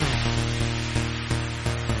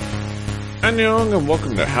Annyeong and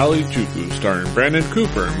welcome to Hallyu Juku, starring Brandon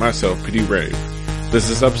Cooper and myself, PD Rave. This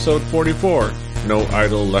is episode 44, No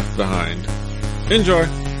Idol Left Behind. Enjoy!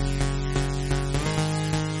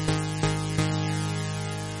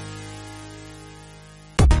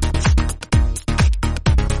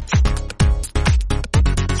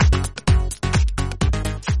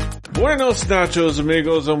 Buenos nachos,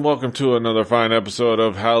 amigos, and welcome to another fine episode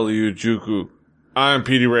of Hallyu Juku. I'm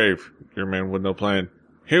PD Rave, your man with no plan.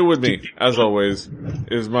 Here with me, as always,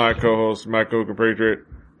 is my co-host, my co-compatriot,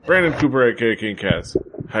 Brandon Cooper, aka King Cass.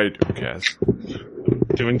 How you doing, Cass?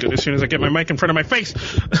 Doing good as soon as I get my mic in front of my face.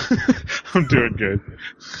 I'm doing good.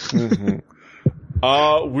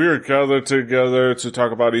 We're gathered together to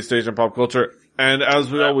talk about East Asian pop culture, and as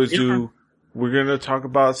we always do, we're gonna talk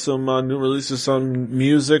about some new releases, some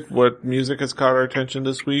music, what music has caught our attention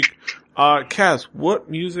this week. Cass, what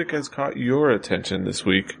music has caught your attention this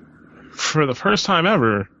week? For the first time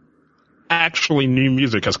ever, actually new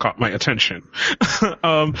music has caught my attention.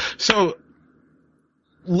 So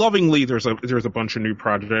lovingly, there's a bunch of new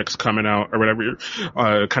projects coming out or whatever,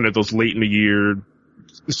 kind of those late in the year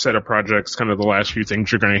set of projects, kind of the last few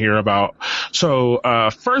things you're going to hear about. So,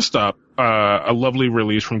 first up, a lovely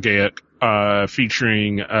release from Gayak,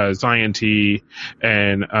 featuring, Zion T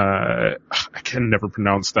and, I can never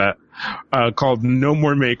pronounce that, called No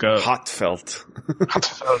More Makeup. Hotfelt.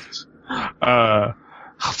 Hotfelt.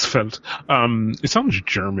 It sounds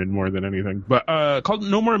German more than anything, but, called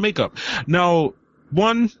No More Makeup. Now,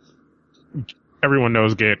 everyone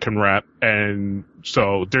knows Gayak can rap, and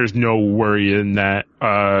so there's no worry in that.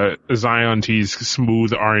 Zion T's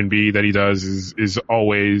smooth R&B that he does is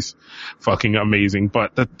always fucking amazing.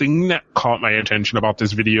 But the thing that caught my attention about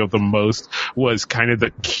this video the most was kind of the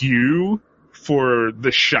cue for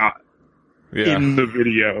the shot. Yeah. In the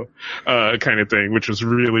video, kind of thing, which was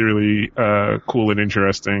really, really, cool and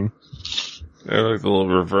interesting. Yeah, like the little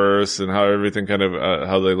reverse and how everything kind of,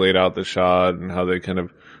 how they laid out the shot and how they kind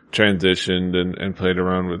of transitioned and played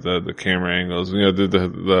around with the camera angles. You know,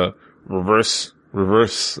 the reverse,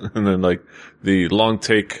 and then like the long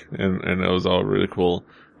take and it was all really cool.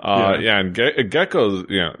 And Gecko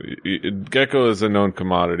is a known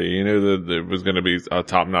commodity. You knew that there was going to be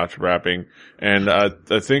top-notch rapping. And, I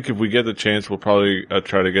think if we get the chance, we'll probably,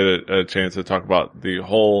 try to get a chance to talk about the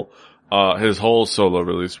whole, his whole solo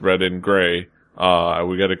release, Red and Gray.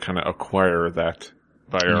 We gotta kind of acquire that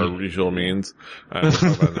by our usual means, we'll talk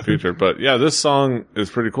about in the future. But yeah, this song is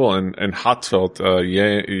pretty cool. And Hotfelt,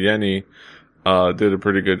 Yenny, did a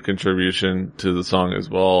pretty good contribution to the song as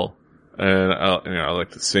well. And, I like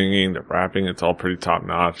the singing, the rapping, it's all pretty top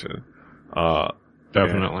notch. And,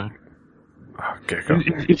 definitely. Gecko.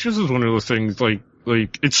 It just is one of those things, like,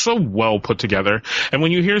 it's so well put together. And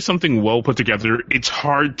when you hear something well put together, it's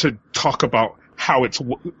hard to talk about how it's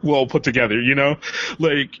well put together, you know?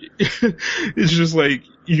 Like, it's just like,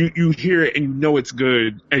 you hear it and you know it's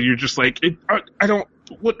good, and you're just like, I don't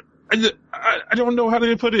know how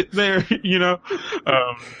to put it there, you know?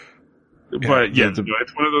 But yeah,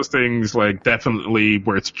 it's one of those things, like, definitely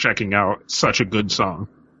worth checking out. Such a good song.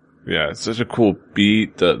 Yeah, it's such a cool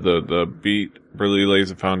beat. The beat really lays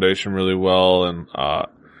the foundation really well, and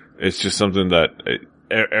it's just something that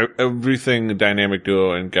everything Dynamic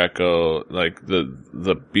Duo and Gecko, like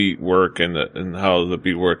the beat work and how the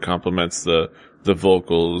beat work complements the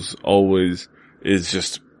vocals, always is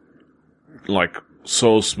just like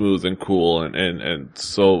so smooth and cool and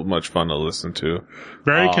so much fun to listen to.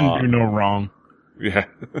 Barry can do no wrong. Yeah.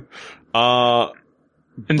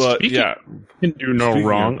 And but yeah, can do no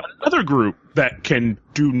wrong. Another group that can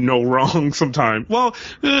do no wrong sometimes. Well,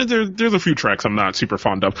 there's a few tracks I'm not super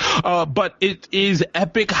fond of. But it is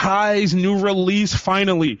Epic High's new release.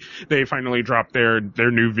 Finally, they finally dropped their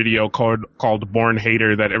new video called Born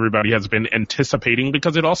Hater that everybody has been anticipating,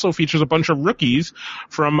 because it also features a bunch of rookies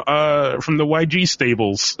from the YG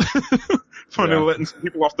stables. Finally letting some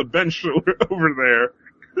people off the bench over there.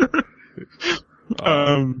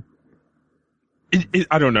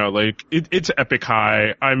 I don't know, like, it's Epic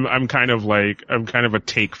High. I'm kind of a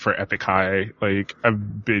take for Epic High. Like,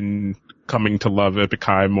 I've been coming to love Epic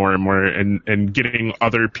High more and more and getting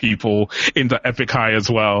other people into Epic High as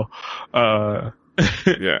well. Yeah.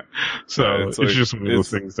 So it's just one of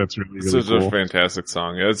those things that's really, really such cool. A fantastic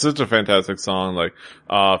song. Yeah, it's such a fantastic song. Like,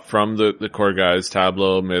 from the core guys,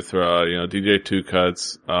 Tableau, Mithra, DJ Two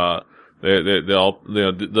Cuts, they all,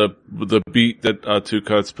 the beat that, Two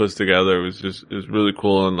Cuts puts together is really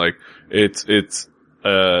cool. And like, it's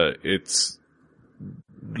low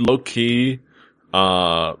key,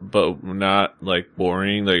 but not like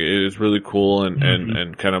boring. Like it is really cool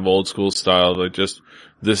and kind of old school style. Like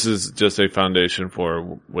this is just a foundation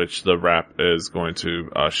for which the rap is going to,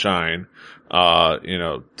 shine.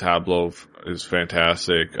 Tableau is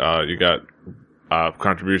fantastic. You got,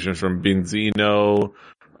 contributions from Benzino,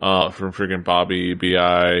 from freaking Bobby,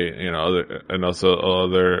 B.I., and also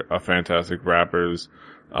other fantastic rappers.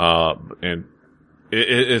 And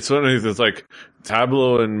it's one of these, it's like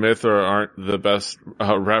Tableau and Myth aren't the best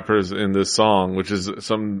rappers in this song, which is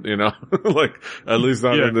some, like at least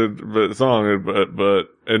not in the song, but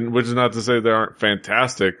and which is not to say they aren't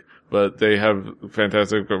fantastic, but they have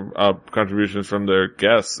fantastic contributions from their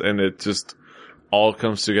guests, and it just all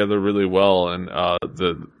comes together really well. And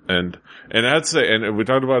I'd say, and we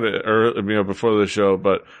talked about it earlier, before the show,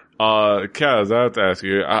 but Kaz, I have to ask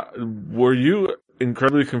you, were you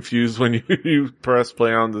incredibly confused when you press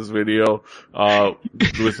play on this video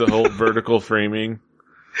with the whole vertical framing?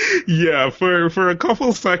 Yeah, for a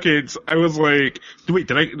couple seconds I was like, wait,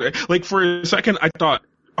 did I, like, for a second I thought,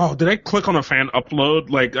 oh, did I click on a fan upload?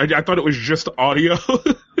 Like I thought it was just audio.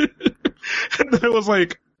 And then I was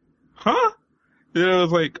like, huh? And I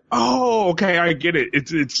was like, oh, okay, I get it.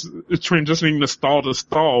 It's transitioning to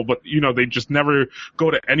stall, but they just never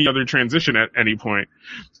go to any other transition at any point.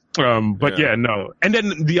 But yeah, no. And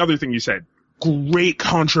then the other thing you said, great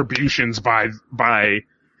contributions by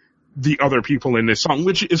the other people in this song,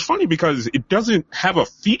 which is funny because it doesn't have a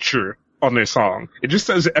feature on this song. It just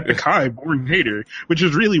says Epic High, Born Hater, which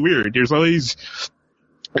is really weird. There's always,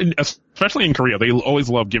 especially in Korea, they always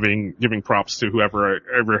love giving props to whoever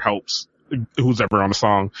ever helps, who's ever on a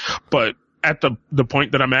song. But at the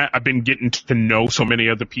point that I'm at, I've been getting to know so many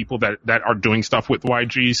of the people that are doing stuff with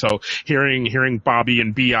YG. So hearing Bobby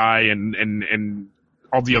and B.I. and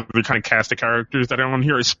all the other kind of cast of characters that are on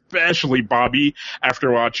here, especially Bobby,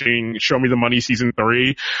 after watching Show Me the Money season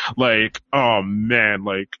 3, like, oh man,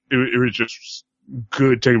 like, it was just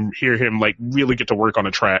good to hear him, like, really get to work on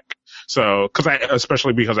a track. So,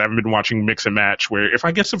 especially because I haven't been watching Mix and Match, where if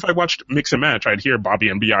I watched Mix and Match, I'd hear Bobby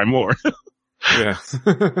and B.I. more. Yeah.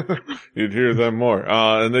 You'd hear them more.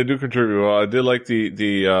 And they do contribute well. I did like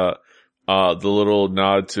the little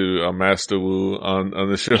nod to Master Wu on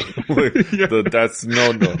the show. Like, that's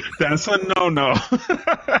no. That's a no.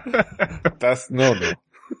 That's no.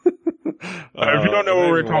 If you don't know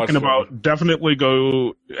what we're talking about, definitely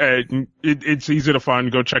go. It's easy to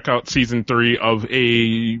find. Go check out season 3 of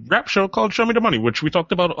a rap show called Show Me the Money, which we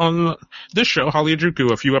talked about on this show,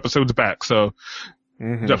 Hallyu-Juku, a few episodes back. So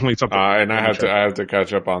definitely something. And I have to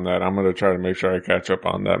catch up on that. I'm going to try to make sure I catch up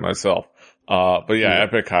on that myself. But yeah,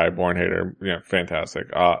 Epic High, Born Hater,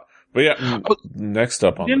 fantastic. But yeah, next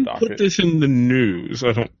up on the docket. Put this in the news,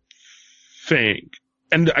 I don't think.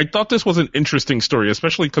 And I thought this was an interesting story,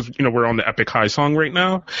 especially because, we're on the Epic High song right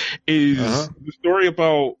now, is the story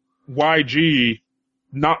about YG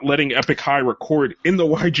not letting Epic High record in the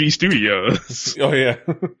YG studios. Oh yeah.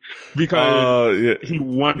 Because he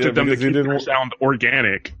wanted them to keep their sound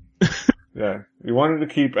organic. Yeah. He wanted to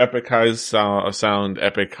keep Epic High's sound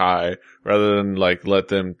Epic High rather than like let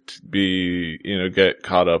them be, get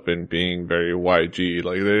caught up in being very YG.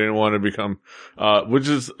 Like they didn't want to become, which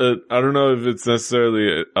is, I don't know if it's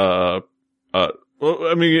necessarily, well,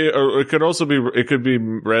 I mean, it could also be, it could be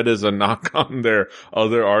read as a knock on their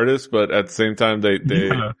other artists, but at the same time, but at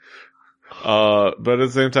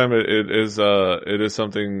the same time, it is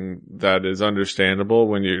something that is understandable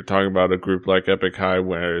when you're talking about a group like Epic High,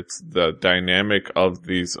 where it's the dynamic of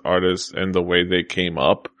these artists and the way they came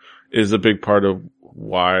up is a big part of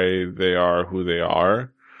why they are who they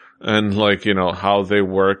are. And like, how they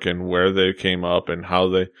work and where they came up and how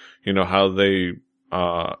their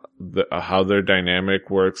dynamic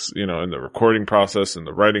works, in the recording process and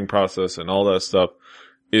the writing process and all that stuff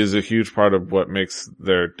is a huge part of what makes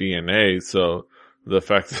their DNA. So the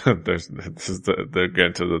fact that they're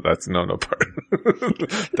getting to the that's no part.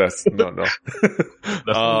 That's no.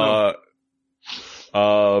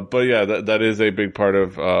 But yeah, that is a big part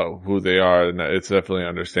of, who they are, and it's definitely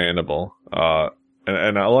understandable.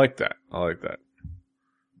 And I like that.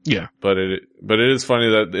 Yeah. But it is funny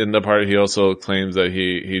that in the part he also claims that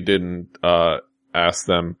he didn't, ask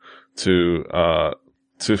them to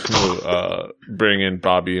bring in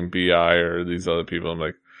Bobby and B.I. or these other people. I'm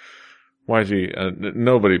like, YG,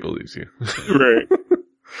 nobody believes you. Right.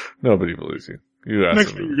 Nobody believes you. You asked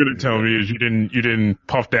Next thing you're gonna tell me is you didn't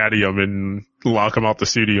Puff Daddy them and lock them out the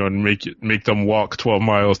studio and make them walk 12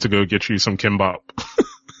 miles to go get you some kimbap.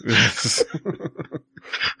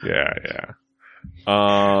 Yeah.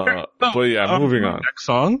 But yeah, moving on. Next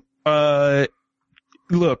song.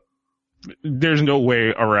 Look, there's no way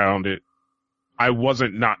around it. I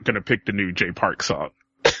wasn't not gonna pick the new Jay Park song.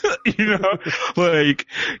 You know, like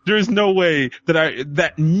there's no way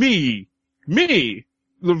that me, the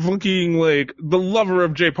fucking like the lover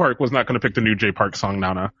of Jay Park was not gonna pick the new Jay Park song,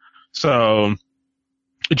 Nana. So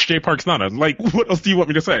it's Jay Park's Nana. Like, what else do you want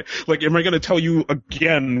me to say? Like, am I gonna tell you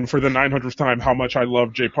again for the 900th time how much I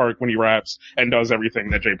love Jay Park when he raps and does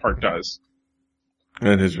everything that Jay Park does?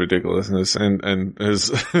 And his ridiculousness and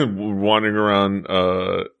his wandering around,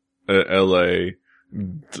 LA,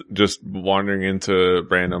 just wandering into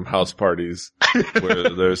random house parties where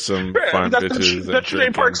there's some fine bitches. That's Jay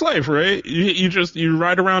Park's life, right? You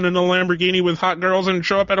ride around in a Lamborghini with hot girls and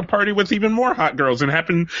show up at a party with even more hot girls and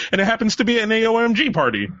it happens to be an AOMG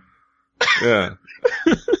party. Yeah.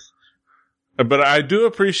 But I do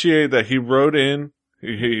appreciate that he rode in,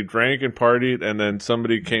 he drank and partied, and then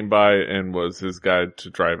somebody came by and was his guide to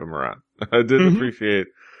drive him around. I did appreciate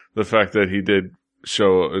the fact that he did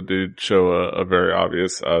show a very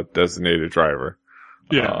obvious, designated driver.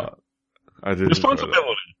 Yeah. I did.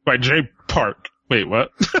 Responsibility by Jay Park. Wait, what?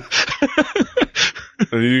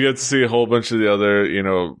 You get to see a whole bunch of the other,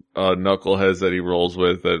 knuckleheads that he rolls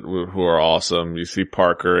with who are awesome. You see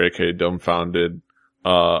Parker, aka Dumbfounded,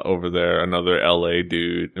 over there, another LA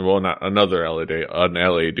dude. Well, not another LA dude, an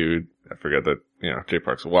LA dude. I forget that, Jay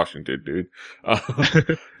Park's a Washington dude.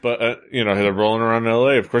 But, they're rolling around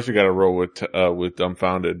LA. Of course you gotta roll with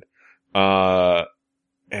Dumbfounded. And,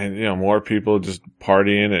 more people just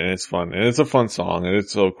partying, and it's fun. And it's a fun song, and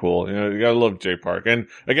it's so cool. You gotta love Jay Park. And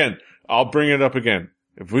again, I'll bring it up again.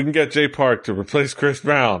 If we can get Jay Park to replace Chris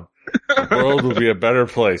Brown, the world will be a better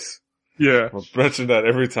place. Yeah. I'll mention that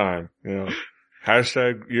every time,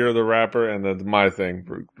 Hashtag You're the Rapper, and then my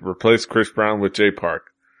thing. Replace Chris Brown with Jay Park.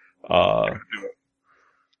 But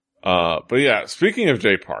yeah, speaking of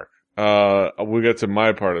Jay Park, we get to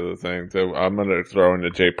my part of the thing. So I'm gonna throw in the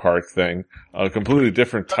Jay Park thing. A completely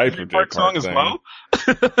different type of Jay Park song thing. as well?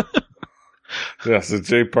 Yes, the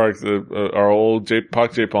Jay Park, our old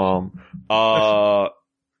Park J Palm.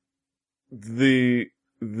 The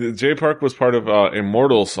Jay Park was part of,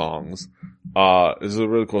 Immortal Songs. This is a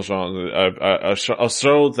really cool song. A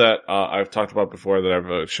show that, I've talked about before that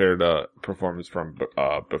I've shared a performance from,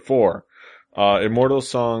 before. Immortal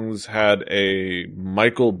Songs had a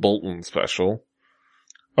Michael Bolton special.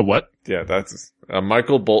 A what? Yeah, that's a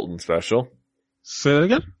Michael Bolton special. Say that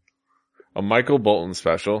again? A Michael Bolton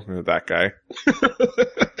special. That guy.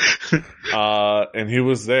 And he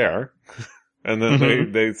was there. And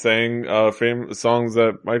then they sang, famous songs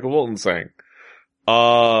that Michael Bolton sang.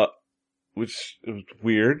 Which is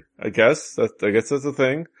weird, I guess. I guess that's a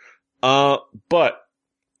thing. But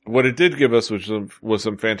what it did give us was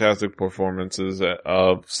some fantastic performances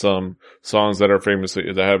of some songs that have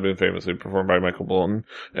been famously performed by Michael Bolton.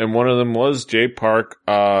 And one of them was Jay Park,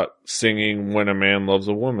 singing When a Man Loves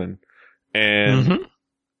a Woman. And,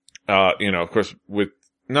 of course, with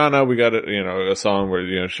Nana, we got a song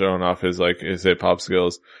where, showing off his hip hop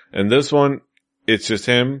skills. And this one, it's just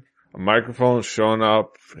him, a microphone showing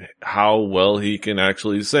up how well he can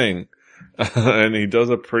actually sing. And he does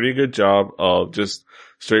a pretty good job of just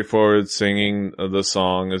straightforward singing the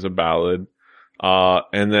song as a ballad.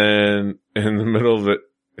 And then in the middle of it,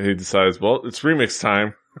 he decides, well, it's remix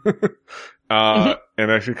time. And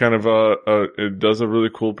actually kind of, it does a really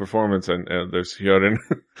cool performance. And there's Hyorin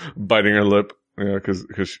biting her lip, cause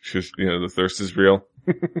she's, the thirst is real.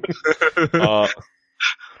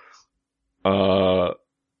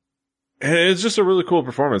 And it's just a really cool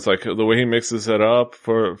performance, like the way he mixes it up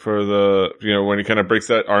for the, when he kind of breaks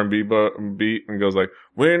that R&B beat and goes like,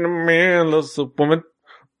 when a man loves a woman,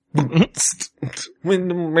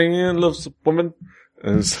 when a man loves a woman,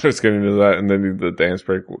 and starts getting into that, and then the dance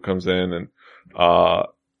break comes in, and,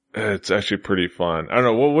 it's actually pretty fun. I don't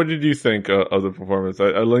know, what did you think of the performance?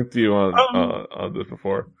 I linked to you on this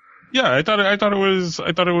before. Yeah, I thought it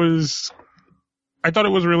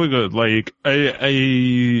was really good. Like,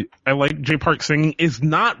 I like Jay Park singing. Is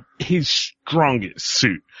not his strongest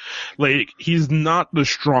suit. Like, he's not the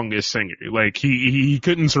strongest singer. Like, he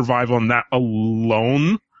couldn't survive on that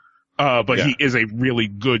alone. But he is a really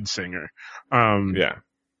good singer.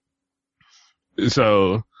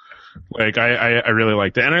 So, like, I really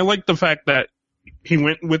liked it. And I like the fact that he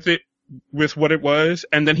went with what it was,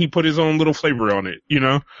 and then he put his own little flavor on it,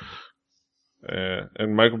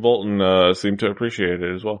 And Michael Bolton, seemed to appreciate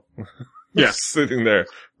it as well. Yeah. Sitting there,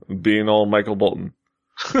 being all Michael Bolton.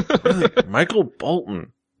 Really? Michael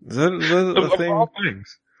Bolton. Is that a thing? Of all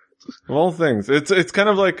things. Of all things. It's kind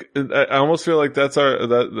of like, I almost feel like that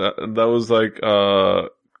was like,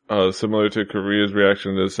 similar to Korea's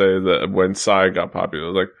reaction to say that when Psy got popular.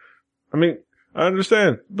 It was like, I mean, I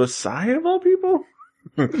understand, but Psy of all people?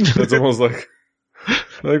 It's almost like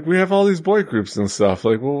we have all these boy groups and stuff.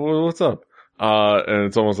 Like, well, what's up? And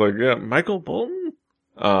it's almost like, yeah, Michael Bolton.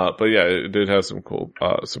 But yeah, it did have some cool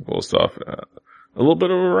stuff. A little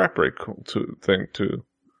bit of a rap break thing too.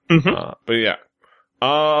 Mm-hmm. But yeah.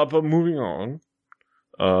 But moving on,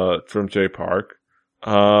 from J Park,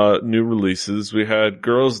 new releases. We had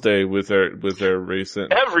Girls' Day with their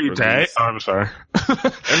recent Every release. day. Oh, I'm sorry.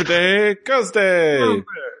 Every day, Girls' Day. All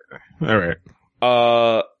right.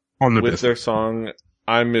 On the with business. their song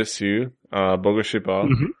 "I Miss You," Bogoshiba.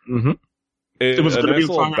 Mm-hmm. Mm-hmm. It was a going to nice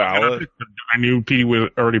be a little song ballad. I knew Petey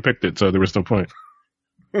already picked it, so there was no point.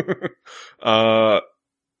 It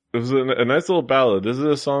was a nice little ballad. This is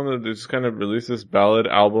a song that they just kind of released this ballad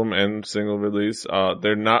album and single release.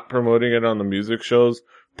 They're not promoting it on the music shows,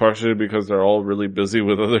 partially because they're all really busy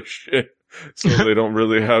with other shit. So they don't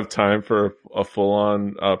really have time for a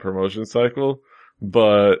full-on, promotion cycle.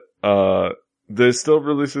 But, they still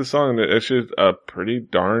released this song and it actually is a pretty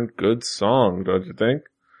darn good song, don't you think?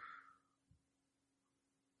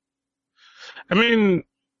 I mean,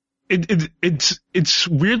 it's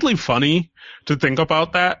weirdly funny to think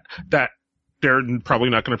about that they're probably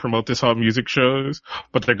not going to promote this on music shows,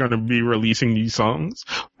 but they're going to be releasing these songs.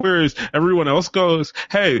 Whereas everyone else goes,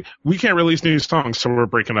 hey, we can't release new songs, so we're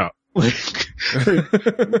breaking up. Like,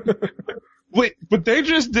 wait, but they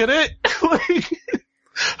just did it? Like,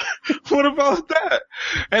 what about that?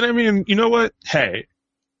 And I mean, you know what? Hey,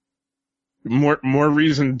 more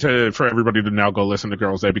reason for everybody to now go listen to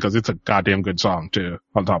Girls' Day because it's a goddamn good song too,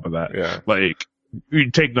 on top of that. Yeah. Like,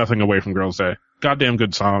 you take nothing away from Girls' Day. Goddamn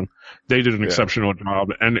good song. They did an exceptional job,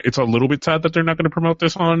 and it's a little bit sad that they're not going to promote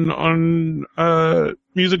this on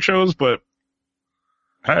music shows, but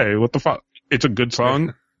hey, what the fuck? It's a good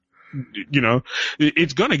song. You know,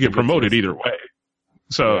 it's going to get promoted either way.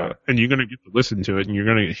 So, and you're going to get to listen to it and you're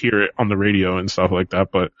going to hear it on the radio and stuff like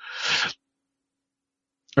that, but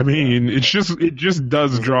I mean, it just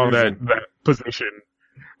does draw that position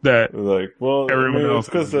that like, well, everyone else.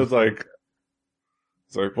 Because it's like,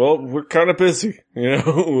 well, we're kind of busy, you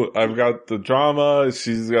know. I've got the drama,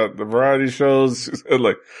 she's got the variety shows,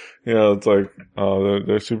 like, you know, it's like, oh,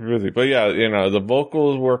 they're super busy. But yeah, you know, the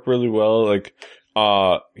vocals work really well. Like,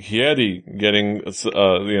 Hieri getting, some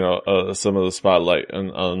of the spotlight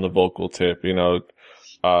on the vocal tip, you know.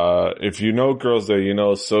 If you know Girls' Day, you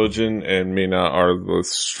know Sojin and Mina are the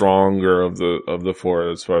stronger of the four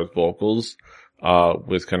as far as vocals,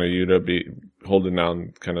 with kind of Yuta holding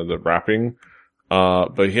down kind of the rapping.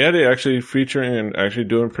 But Hieri actually featuring and actually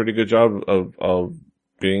doing a pretty good job of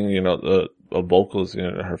being, you know, the vocals, you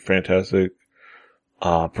know, her fantastic,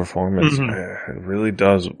 performance. Mm-hmm. It really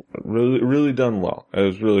does, really done well. It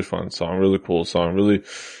was really fun song, really cool song, really,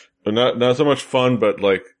 not so much fun, but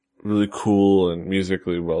like, really cool and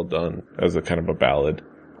musically well done as a kind of a ballad,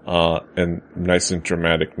 and nice and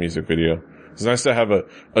dramatic music video. It's nice to have a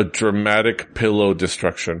dramatic pillow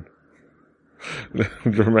destruction.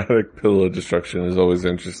 Dramatic pillow destruction is always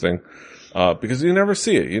interesting, because you never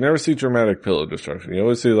see it. You never see dramatic pillow destruction. You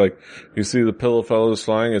always see you see the pillow fellows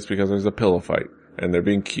flying, it's because there's a pillow fight and they're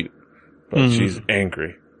being cute. But she's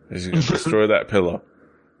angry. She's gonna destroy that pillow.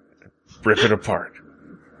 Rip it apart.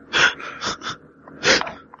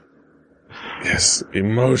 Yes,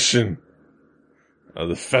 emotion.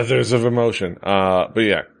 The feathers of emotion. But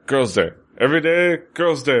yeah, Girls' Day. Every day,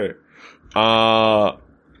 Girls' Day. But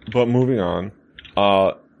moving on,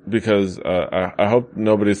 because, I hope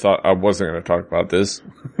nobody thought I wasn't going to talk about this.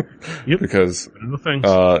 Yep. Because,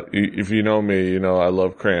 if you know me, you know I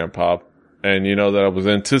love Crayon Pop. And you know that I was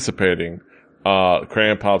anticipating,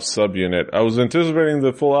 Crayon Pop's subunit. I was anticipating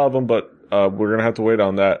the full album, but we're gonna have to wait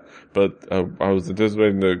on that. But I was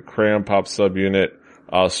anticipating the Crayon Pop subunit,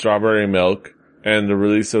 Strawberry Milk, and the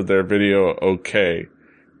release of their video OK.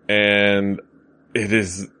 And it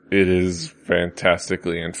is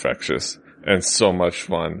fantastically infectious and so much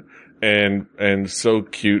fun and so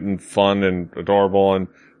cute and fun and adorable and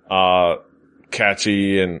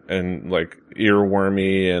catchy and like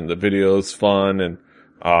earwormy, and the video's fun, and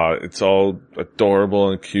it's all adorable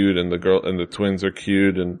and cute, and the twins are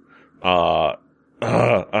cute, and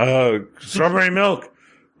Strawberry Milk.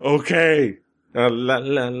 Okay. La la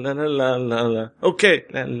la la la la la. Okay.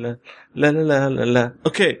 La la la la la la.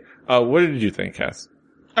 Okay. What did you think, Cass?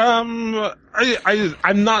 I'm not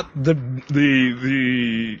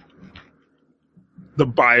the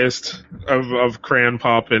biased of Crayon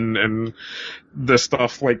Pop and the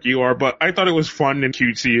stuff like you are, but I thought it was fun and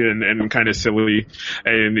cutesy and kind of silly,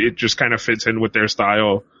 and it just kind of fits in with their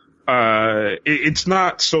style. It's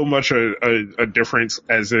not so much a difference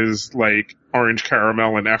as is like Orange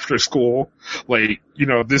Caramel and After School. Like, you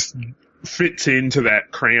know, this fits into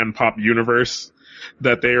that Crayon Pop universe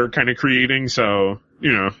that they are kind of creating. So,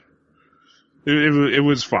 you know, it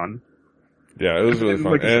was fun. Yeah, it was really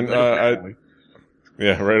fun. And,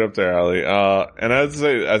 yeah, right up there, alley. And I'd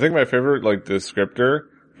say, I think my favorite, like, descriptor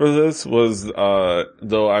for this was,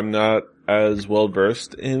 though I'm not as well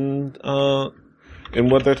versed in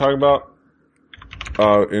what they're talking about,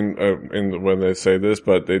 in when they say this,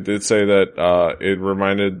 but they did say that, it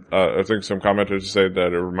reminded, I think some commenters say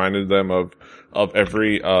that it reminded them of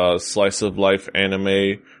every, slice of life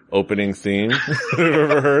anime opening theme I've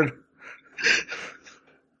ever heard.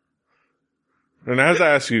 And I have to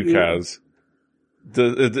ask you, Kaz,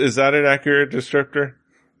 is that an accurate descriptor?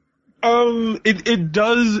 It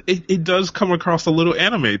does come across a little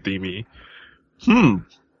anime themey. Yeah.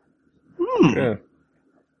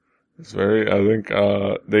 It's very, I think,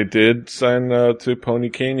 they did sign, to Pony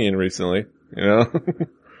Canyon recently, you know?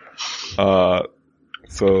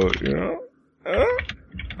 So, you know,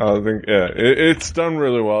 I think, yeah, it's done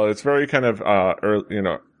really well. It's very kind of, early, you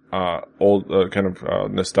know, old, kind of,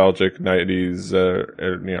 nostalgic 90s,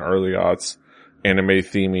 you know, early aughts anime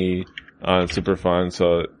themey, super fun.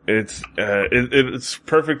 So it's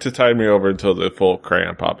perfect to tide me over until the full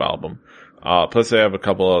Crayon Pop album. Plus they have a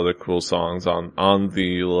couple other cool songs on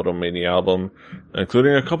the little mini album,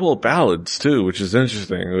 including a couple of ballads too, which is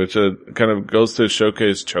interesting, which kind of goes to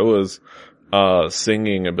showcase Choa's,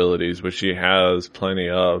 singing abilities, which she has plenty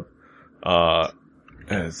of. I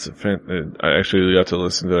actually got to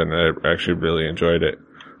listen to it and I actually really enjoyed it.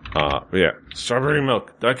 But yeah, Strawberry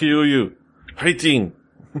Milk, Dakiuyu, Fighting,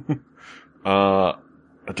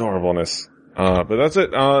 adorableness. But that's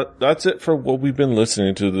it. That's it for what we've been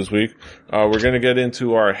listening to this week. We're gonna get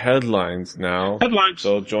into our headlines now. Headlines.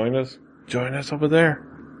 So join us over there.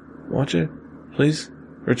 Won't you? Please?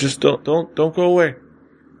 Or just don't go away.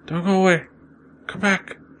 Don't go away. Come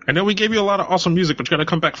back. I know we gave you a lot of awesome music, but you gotta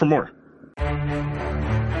come back for more.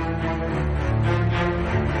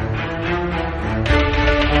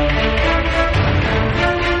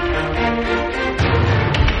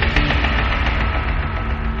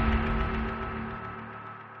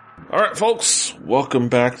 Alright, folks, welcome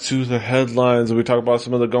back to the headlines. We talk about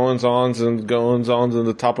some of the goings-ons and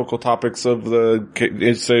the topical topics of the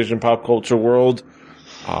East Asian pop culture world.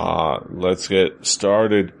 Let's get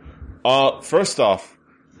started. First off,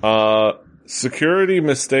 security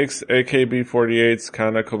mistakes AKB48's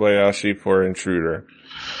Kana Kobayashi for intruder.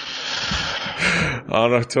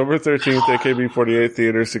 On October 13th, AKB48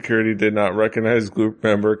 theater security did not recognize group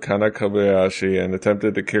member Kana Kobayashi and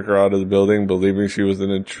attempted to kick her out of the building, believing she was an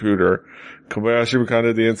intruder. Kobayashi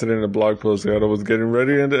recounted the incident in a blog post. The idol was getting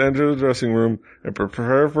ready to enter the dressing room and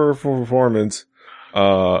prepare for a performance,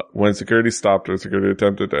 when security stopped her. Security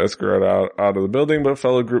attempted to escort her out of the building, but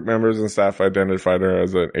fellow group members and staff identified her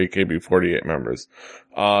as an AKB48 members.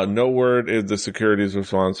 No word if the security's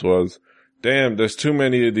response was, "Damn, there's too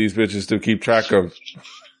many of these bitches to keep track of."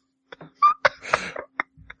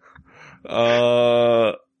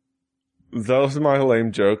 That was my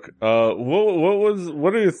lame joke.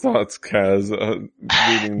 What are your thoughts, Kaz,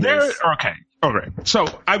 reading this? Okay. All right. So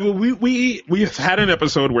we have had an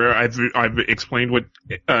episode where I've explained what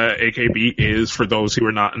AKB is for those who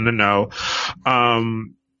are not in the know.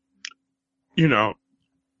 You know,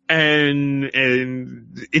 and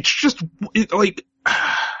it's just like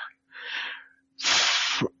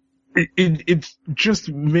it just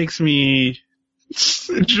makes me. It's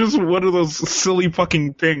just one of those silly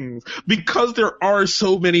fucking things, because there are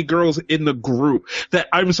so many girls in the group that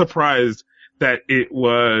I'm surprised that it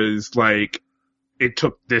was like, it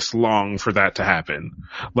took this long for that to happen.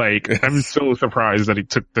 Like, I'm so surprised that it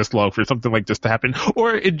took this long for something like this to happen.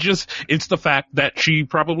 Or it's the fact that she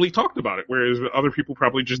probably talked about it, whereas other people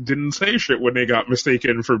probably just didn't say shit when they got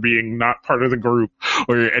mistaken for being not part of the group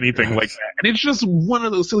or anything like that. And it's just one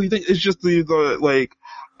of those silly things. It's just the like,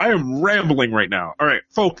 I am rambling right now. All right,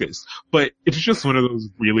 focus. But it's just one of those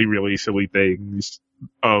really, really silly things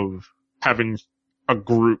of having a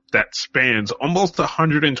group that spans almost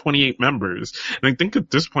 128 members. And I think at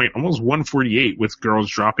this point, almost 148 with girls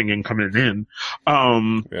dropping and coming in.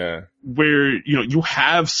 Yeah. Where, you know, you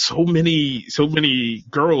have so many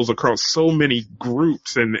girls across so many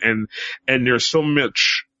groups and there's so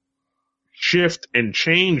much shift and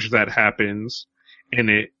change that happens in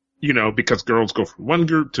it. You know, because girls go from one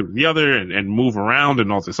group to the other and move around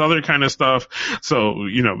and all this other kind of stuff. So,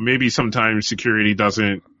 you know, maybe sometimes security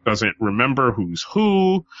doesn't remember who's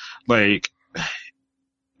who. Like,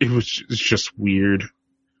 it's just weird.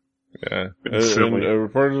 Yeah. And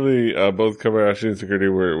reportedly, both Kobayashi and security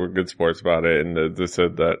were good sports about it, and they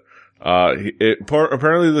said that,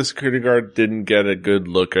 apparently the security guard didn't get a good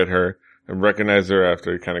look at her, and recognized her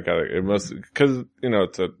after he kind of got it must, cause,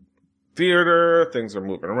 it's a theater, things are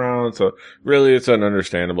moving around, so really it's an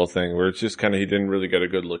understandable thing where it's just kind of, he didn't really get a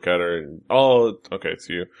good look at her and, oh, okay, it's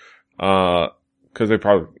you. Cause they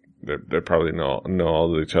probably know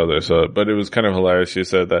all of each other, so, but it was kind of hilarious. She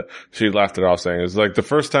said that she laughed it off saying, it's like the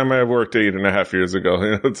first time I worked 8.5 years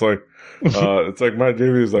ago. It's like, it's like my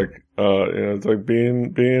duty is like, it's like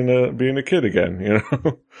being a kid again,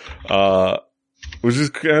 which is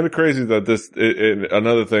kind of crazy that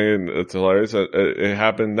another thing, it's hilarious that it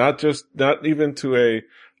happened not even to a,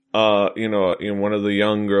 one of the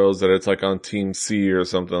young girls that it's like on Team C or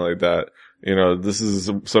something like that. This is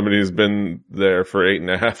somebody who's been there for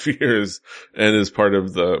 8.5 years and is part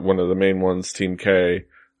of one of the main ones, Team K.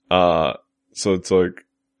 So it's like,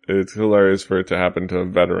 it's hilarious for it to happen to a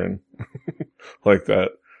veteran like that.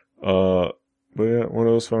 But yeah, one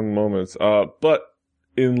of those fun moments. But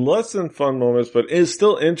in less than fun moments, but is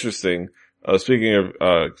still interesting, speaking of,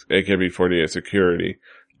 AKB48 security,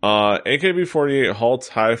 AKB48 halts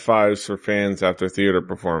high fives for fans after theater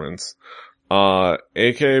performance.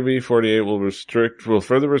 AKB48 will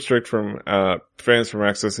further restrict fans from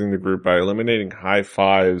accessing the group by eliminating high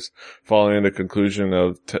fives following the conclusion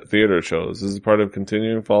of theater shows. This is part of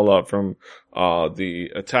continuing fallout from, the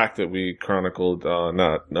attack that we chronicled,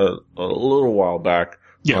 a little while back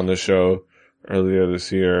on the show earlier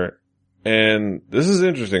this year. And this is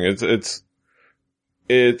interesting. It's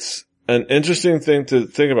an interesting thing to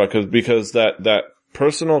think about because that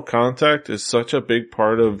personal contact is such a big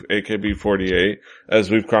part of AKB48. As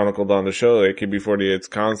we've chronicled on the show, AKB48's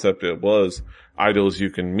concept, it was idols you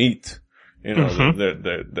can meet.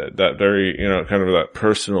 That very, kind of that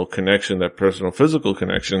personal connection, that personal physical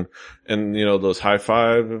connection. And, those high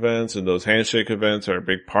five events and those handshake events are a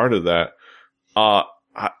big part of that.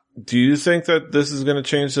 Do you think that this is going to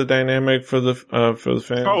change the dynamic for the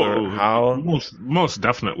fans, or how? Most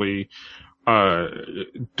definitely.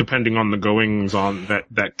 Depending on the goings on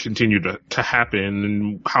that continue to happen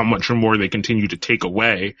and how much more they continue to take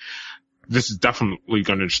away, this is definitely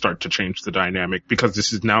going to start to change the dynamic, because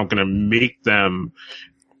this is now going to make them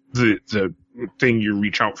the thing you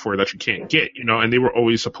reach out for that you can't get, and they were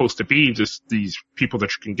always supposed to be these people that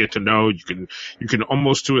you can get to know, you can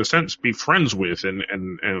almost to a sense be friends with, and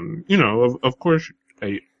of course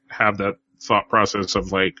I have that thought process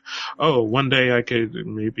of like, oh, one day I could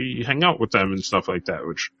maybe hang out with them and stuff like that,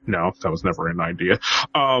 which no, that was never an idea.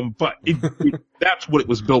 But that's what it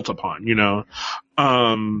was built upon,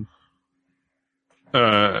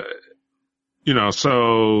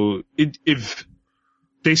 so if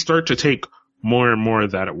they start to take more and more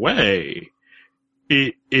of that away,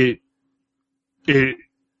 it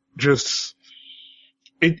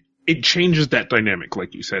changes that dynamic,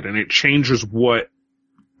 like you said, and it changes what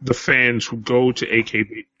the fans who go to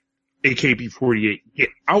AKB48 get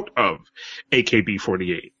out of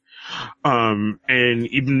AKB48. And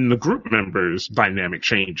even the group members' dynamic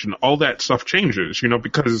change and all that stuff changes,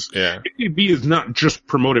 because AKB is not just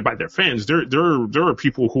promoted by their fans. There are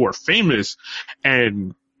people who are famous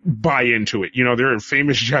and buy into it. There are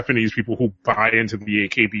famous Japanese people who buy into the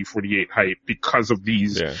AKB48 hype because of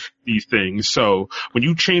these things. So when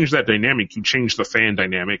you change that dynamic, you change the fan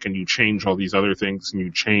dynamic, and you change all these other things, and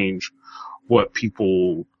you change what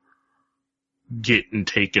people get and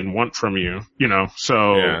take and want from you,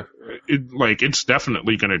 so it's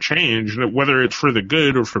definitely going to change, whether it's for the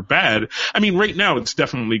good or for bad. I mean, right now it's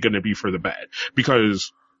definitely going to be for the bad,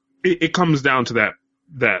 because it comes down to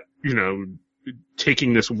that,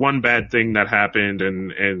 taking this one bad thing that happened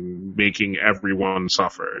and making everyone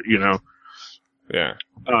suffer, Yeah.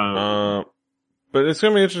 But it's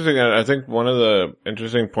going to be interesting. I think one of the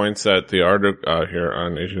interesting points that the article, here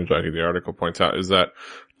on Asian Jockey, the article points out is that,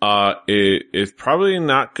 it's probably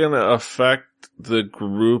not going to affect the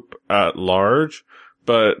group at large,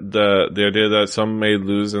 but the idea that some may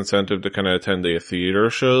lose incentive to kind of attend the theater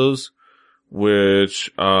shows, which,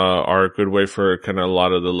 are a good way for kind of a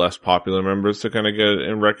lot of the less popular members to kind of get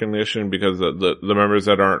in recognition, because the members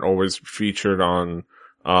that aren't always featured on,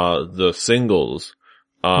 the singles,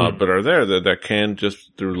 but are there that can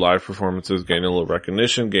just through live performances gain a little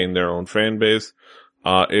recognition, gain their own fan base.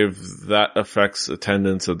 If that affects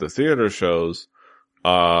attendance of the theater shows,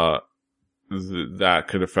 that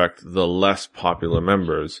could affect the less popular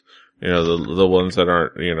members, the ones that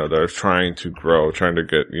aren't, that are trying to grow, trying to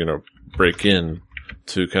get, break in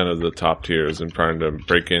to kind of the top tiers and trying to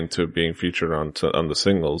break into being featured on the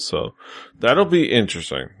singles. So that'll be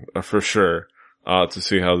interesting, for sure, to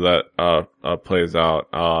see how that, plays out.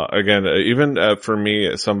 Again, even, for me,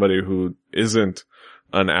 as somebody who isn't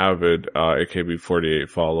an avid, AKB48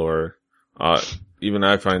 follower, even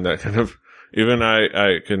I find that even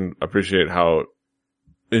I can appreciate how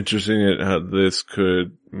interesting how this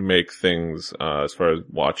could make things, as far as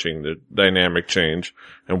watching the dynamic change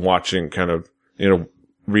and watching kind of,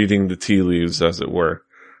 reading the tea leaves, as it were.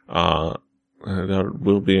 That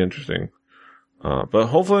will be interesting. But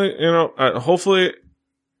hopefully, hopefully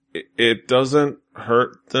it doesn't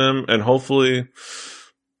hurt them, and hopefully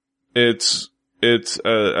I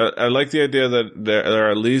like the idea that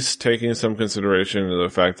they're at least taking some consideration of the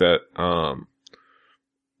fact that,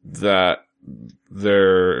 that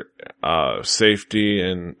their, safety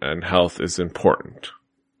and health is important,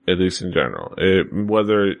 at least in general.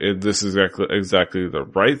 Whether this is exactly the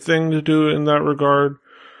right thing to do in that regard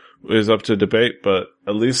is up to debate, but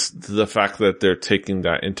at least the fact that they're taking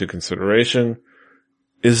that into consideration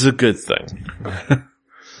is a good thing.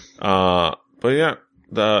 But yeah,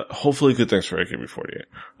 hopefully good things for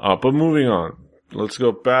AKB48. But moving on, let's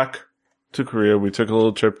go back to Korea. We took a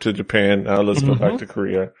little trip to Japan. Now let's go back to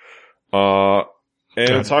Korea.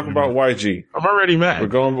 And talk about YG. I'm already mad. We're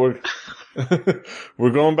going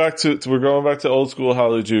back to old school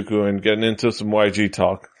Harajuku and getting into some YG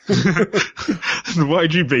talk. The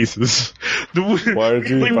YG basis. The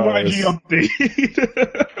YG update.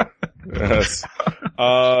 Yes.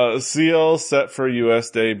 CL set for US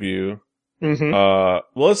debut. Mm-hmm. Well,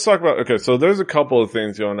 let's talk about, okay, so there's a couple of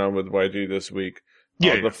things going on with YG this week.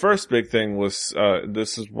 The first big thing was,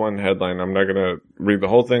 this is one headline. I'm not gonna read the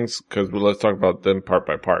whole things because let's talk about them part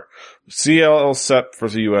by part. CL set for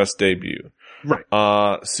the US debut. Right.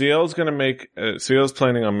 CL's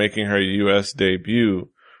planning on making her US debut.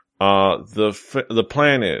 The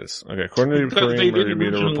plan is, okay, according to Korean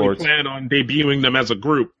media reports. They plan on debuting them as a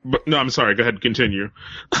group, but no, I'm sorry, go ahead, continue.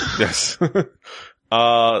 Yes.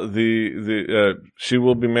 She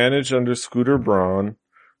will be managed under Scooter Braun,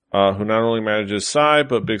 who not only manages Psy,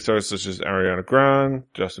 but big stars such as Ariana Grande,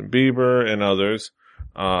 Justin Bieber, and others.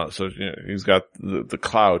 So, he's got the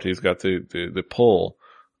clout, he's got the pull.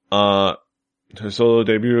 Her solo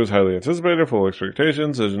debut was highly anticipated, full of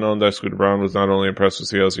expectations. As known that Scooter Braun was not only impressed with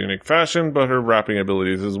CL's unique fashion, but her rapping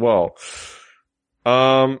abilities as well.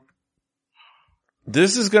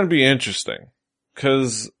 This is gonna be interesting,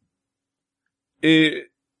 cause this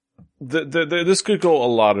could go a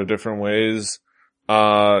lot of different ways.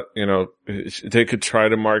 They could try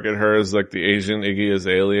to market her as like the Asian Iggy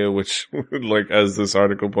Azalea, which, like, as this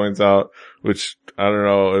article points out, which I don't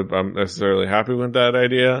know if I'm necessarily happy with that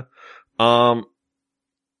idea.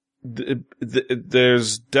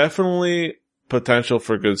 There's definitely potential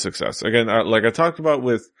for good success. Again, like I talked about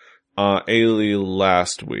with, Ailey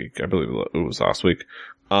last week, I believe it was last week,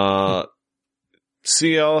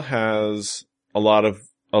 CL has a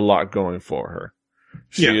lot going for her.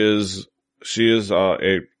 She is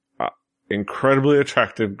a incredibly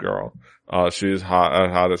attractive girl. She is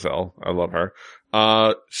hot as hell. I love her.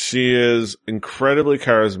 She is incredibly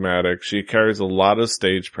charismatic. She carries a lot of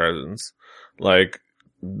stage presence. The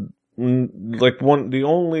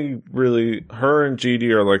only really, her and GD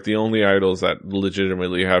are like the only idols that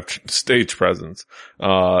legitimately have stage presence.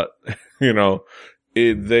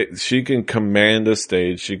 She can command a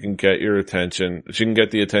stage. She can get your attention. She can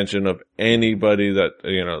get the attention of anybody that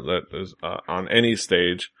is on any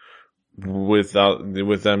stage with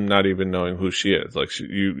them not even knowing who she is. Like,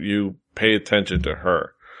 you pay attention to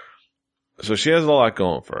her. So she has a lot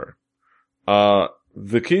going for her.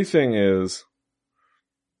 The key thing is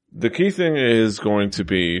going to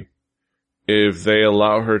be if they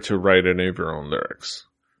allow her to write any of her own lyrics.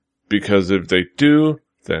 Because if they do,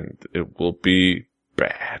 then it will be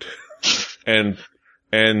bad. and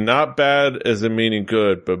not bad as in meaning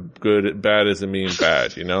good, but bad as in meaning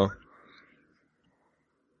bad,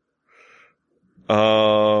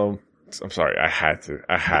 I'm sorry, I had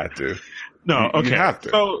to. No, okay. You have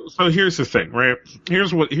to. So here's the thing, right?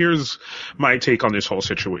 Here's my take on this whole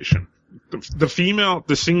situation. The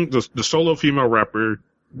solo female rapper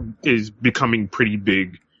is becoming pretty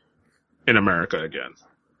big in America again,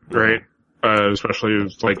 right? Especially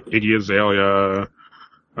with like Iggy Azalea,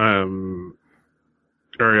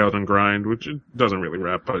 Ariana Grande, which doesn't really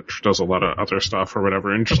rap, but does a lot of other stuff or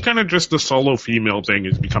whatever. And just the solo female thing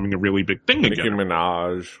is becoming a really big thing again. Nicki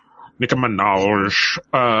Minaj.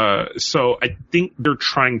 So I think they're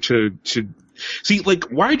trying to see, like,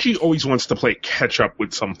 YG always wants to play catch up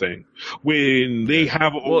with something when they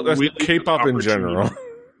have that's really K-pop in general.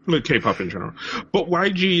 K-pop in general. But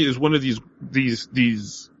YG is one of these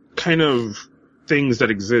kind of things that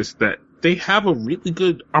exist that they have a really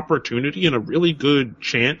good opportunity and a really good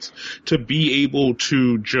chance to be able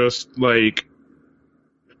to just, like,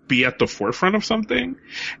 be at the forefront of something.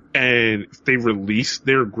 And if they release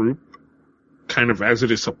their group kind of as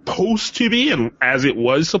it is supposed to be and as it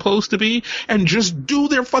was supposed to be, and just do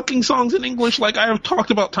their fucking songs in English like I have talked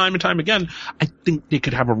about time and time again, I think they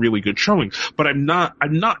could have a really good showing. But I'm not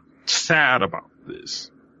sad about this.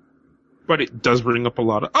 But it does bring up a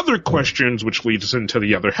lot of other questions, which leads us into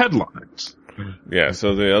the other headlines. Yeah,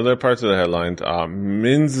 so the other parts of the headlines,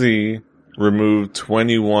 Minzy removed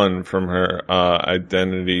 21 from her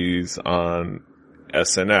identities on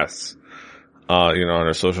SNS, on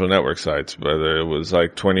her social network sites, whether it was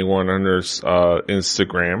like 21 on her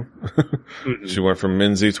Instagram. Mm-hmm. She went from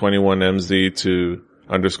Minzy21MZ to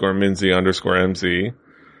 _Minzy_MZ.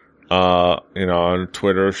 On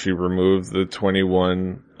Twitter, she removed the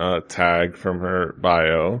 21 tag from her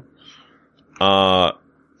bio.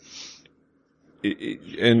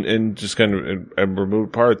 And just kind of and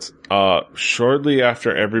removed parts. Shortly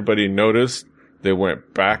after everybody noticed, they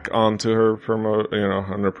went back onto her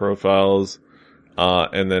on her profiles.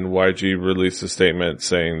 And then YG released a statement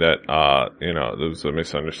saying that, there was a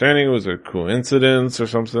misunderstanding, it was a coincidence or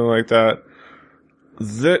something like that.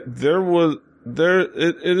 It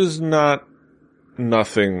is not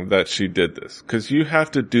nothing that she did this. Cause you have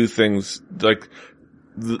to do things like,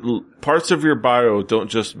 parts of your bio don't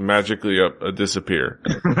just magically disappear.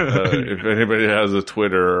 If anybody has a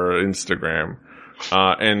Twitter or Instagram,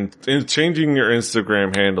 and changing your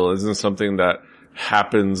Instagram handle isn't something that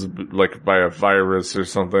happens like by a virus or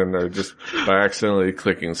something, or just by accidentally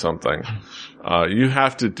clicking something. You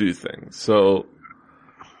have to do things. So,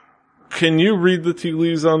 can you read the tea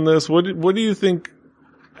leaves on this? What do you think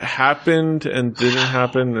happened and didn't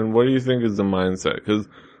happen, and what do you think is the mindset? Because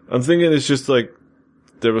I'm thinking it's just like,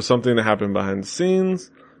 there was something that happened behind the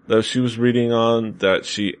scenes that she was reading on that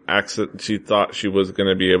she thought she was going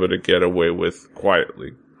to be able to get away with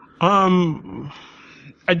quietly. So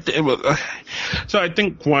I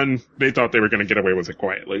think one, they thought they were going to get away with it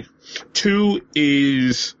quietly. Two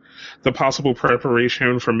is the possible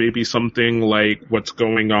preparation for maybe something like what's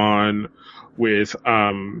going on with,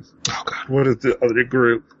 what is the other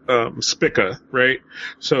group? Spica, right?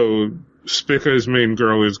 So, Spica's main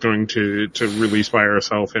girl is going to release by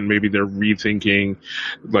herself, and maybe they're rethinking,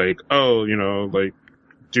 like,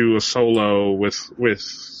 do a solo with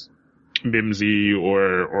Mimsy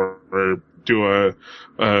or do a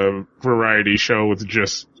variety show with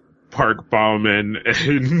just Park Bom and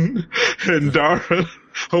Dara.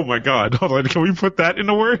 Oh my god, hold on, can we put that in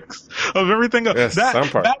the works of everything? Yes,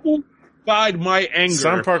 that will guide my anger.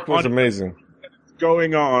 Sound Park was amazing.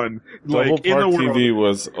 Going on, Double like, in Park the world. TV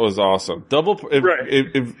was awesome.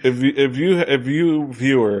 If you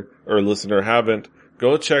viewer or listener haven't,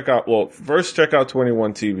 go check out. Well, first check out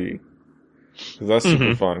 21 TV because that's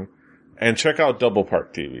super fun, and check out Double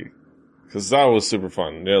Park TV because that was super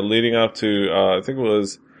fun. Leading up to I think it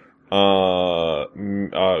was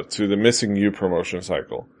to the Missing You promotion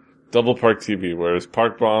cycle. Double Park TV, where it's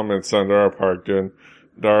Park Bom and Sandara Park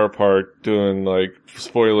doing like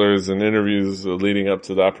spoilers and interviews leading up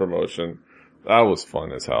to that promotion. That was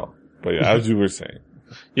fun as hell. But yeah, as you were saying.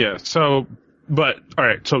 Yeah, so, but,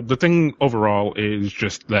 alright, so the thing overall is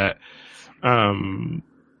just that,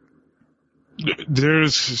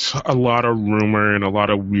 there's a lot of rumor and a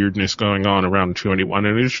lot of weirdness going on around 2NE1,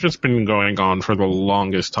 and it's just been going on for the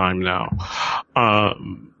longest time now.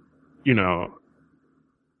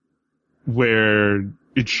 Where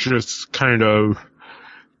it's just kind of,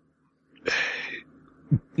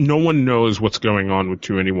 no one knows what's going on with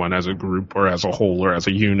 2NE1 as a group or as a whole or as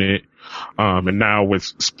a unit. And now with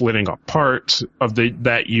splitting apart of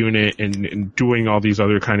that unit and doing all these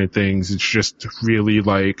other kind of things, it's just really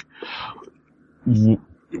like,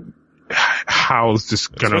 how's this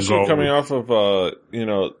gonna Especially go? coming off of,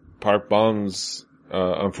 Park Bom's,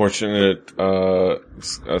 unfortunate,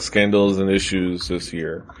 scandals and issues this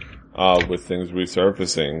year, with things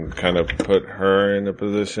resurfacing, kind of put her in a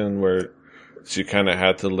position where she kind of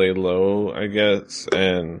had to lay low, I guess,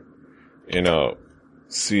 and,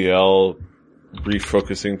 CL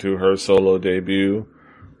refocusing to her solo debut,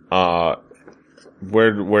 where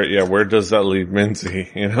does that leave Minzy,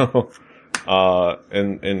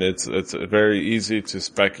 and it's very easy to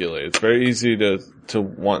speculate. It's very easy to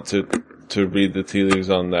want to read the tea leaves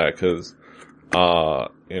on that, cause,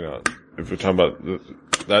 if we're talking about,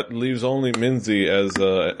 that leaves only Minzy as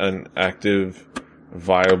an active,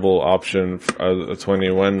 viable option as a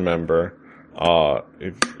 2NE1 member. Of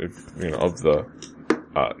the,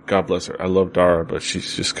 God bless her. I love Dara, but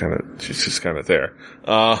she's just kind of there.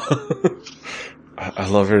 I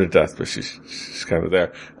love her to death, but she's kind of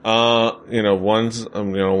there. One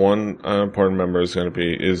important member is going to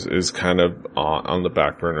be, is kind of on the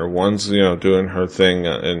back burner. One's, doing her thing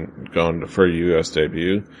and going for a US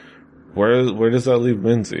debut. where does that leave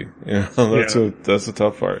Minzy? You know, that's a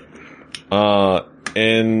tough part.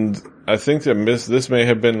 And I think that this may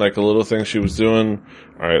have been like a little thing she was doing.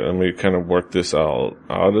 All right, let me kind of work this out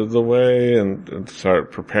of the way and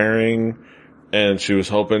start preparing. And she was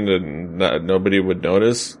hoping that nobody would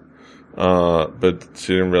notice. But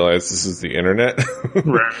she didn't realize this is the internet.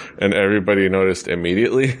 Right. And everybody noticed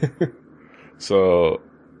immediately. So,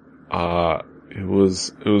 it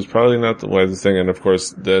was probably not the wisest thing. And of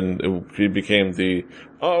course, then he became the, you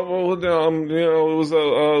know, it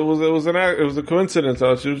was a coincidence.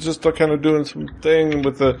 She was just kind of doing some thing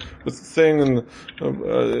with the thing, and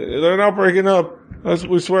they're not breaking up.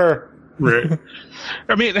 We swear. Right.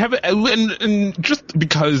 I mean, and just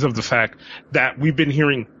because of the fact that we've been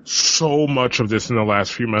hearing so much of this in the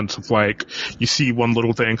last few months of like, you see one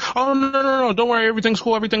little thing, oh no, don't worry, everything's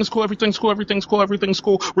cool, everything's cool.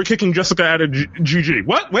 We're kicking Jessica out of GG.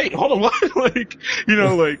 What? Wait, hold on, what? Like, you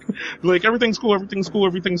know, like everything's cool.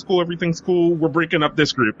 We're breaking up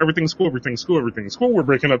this group. Everything's cool. We're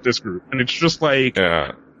breaking up this group. And it's just like,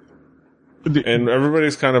 yeah. And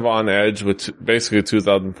everybody's kind of on edge with basically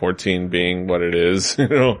 2014 being what it is, you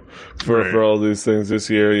know, for all these things this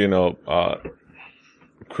year, you know,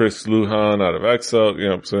 Chris Lujan out of EXO, you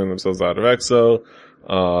know, putting themselves out of EXO,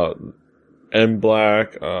 M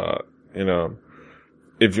Black, you know,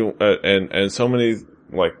 if you, and so many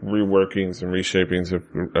like reworkings and reshapings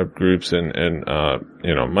of groups and,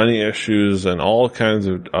 you know, money issues and all kinds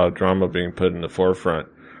of, drama being put in the forefront.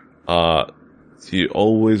 So you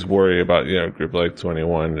always worry about, you know, a group like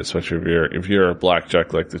 21, especially if you're a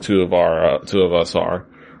blackjack like the two of us are.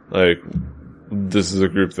 Like, this is a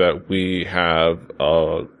group that we have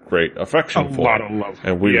a great affection for. A lot of love.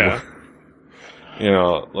 And we, you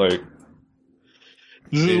know, like,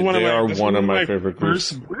 They are one of my favorite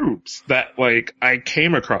first groups that like I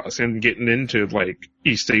came across and getting into like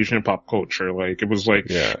East Asian pop culture. Like it was like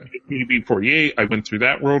BB48. I went through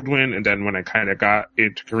that whirlwind, and then when I kind of got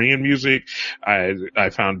into Korean music, I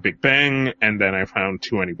found Big Bang, and then I found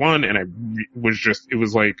 2NE1, and it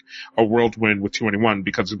was like a whirlwind with 2NE1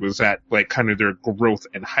 because it was at like kind of their growth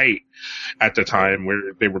and height at the time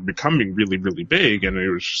where they were becoming really, really big, and it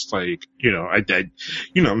was just like, you know,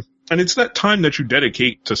 you know. And it's that time that you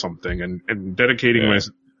dedicate to something, and dedicating my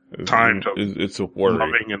time to it's a worry.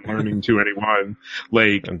 Loving and learning 2NE1.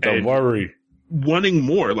 Like, and don't worry. Wanting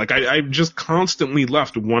more. Like, I've just constantly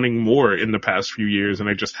left wanting more in the past few years, and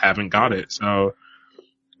I just haven't got it. So,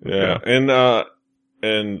 yeah. And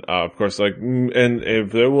of course, like, and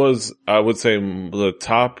if there was, I would say the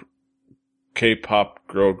top K-pop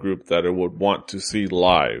girl group that I would want to see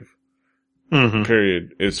live,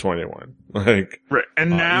 period, is 2NE1. Like, right.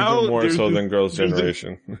 And now even more so than Girls'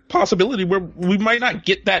 Generation. Possibility where we might not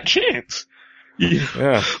get that chance.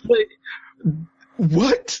 Yeah. Like,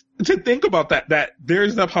 what? To think about that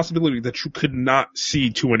there's that possibility that you could not see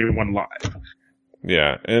 2NE1 live.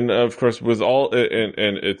 Yeah. And of course, with all, and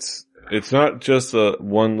it's not just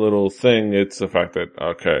one little thing, it's the fact that,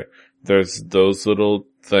 okay, there's those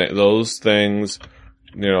those things,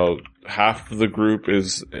 you know, half of the group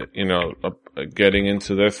is, you know, getting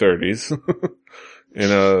into their 30s. You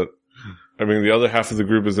know, I mean, the other half of the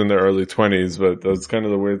group is in their early 20s, but that's kind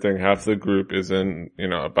of the weird thing. Half the group is in, you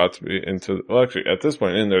know, about to be into, well, actually, at this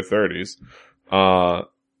point, in their 30s.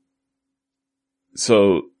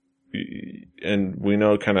 So, and we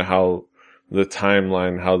know kind of how the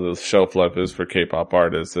timeline, how the shelf life is for K-pop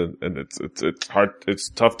artists, and it's hard, it's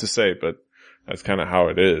tough to say, but that's kind of how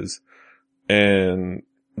it is. And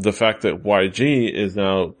the fact that YG is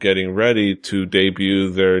now getting ready to debut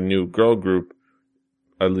their new girl group,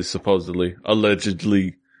 at least supposedly,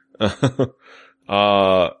 allegedly, they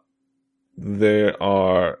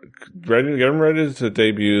are getting ready to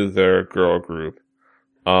debut their girl group.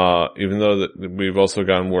 Even though we've also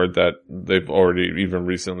gotten word that they've already even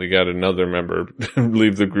recently got another member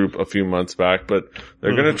leave the group a few months back, but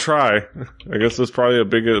they're gonna try. I guess that's probably a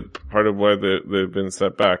big part of why they've been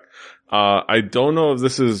set back. I don't know if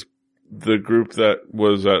this is the group that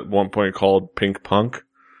was at one point called Pink Punk,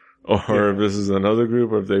 or if this is another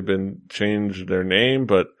group, or if they've been changed their name,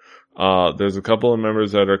 but there's a couple of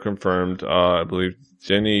members that are confirmed. I believe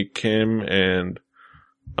Jenny Kim and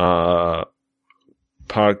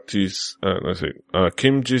Kim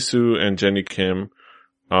Jisoo and Jenny Kim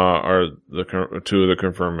are two of the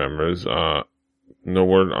confirmed members. No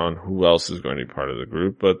word on who else is going to be part of the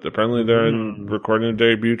group, but apparently they're recording a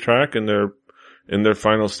debut track and they're in their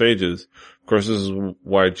final stages. Of course, this is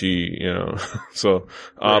YG, you know, so,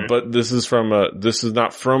 right. But this is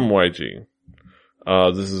not from YG.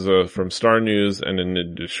 This is from Star News and an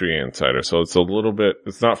Industry Insider, so it's a little bit.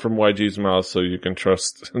 It's not from YG's mouth, so you can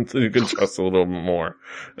trust. You can trust a little more.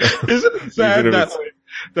 Isn't it sad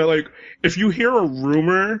that if you hear a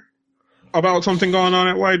rumor about something going on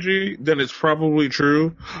at YG, then it's probably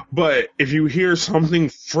true. But if you hear something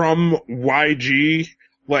from YG,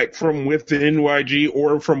 like from within YG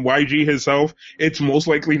or from YG himself, it's most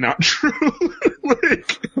likely not true.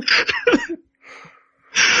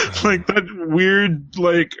 Like that weird,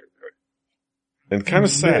 like, and kind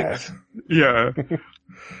of sad. Yeah.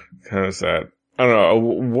 Kind of sad. I don't know.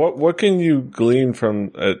 What can you glean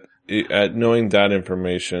from at knowing that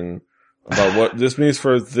information about what this means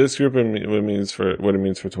for this group and what it means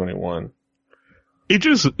for 21?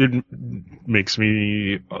 It makes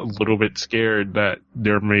me a little bit scared that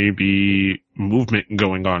there may be movement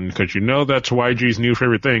going on, because that's YG's new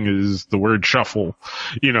favorite thing is the word shuffle,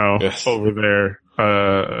 Yes. over there.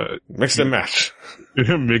 Mix and match.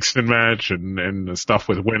 Mixed and match and the stuff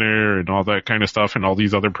with Winner and all that kind of stuff and all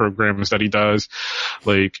these other programs that he does.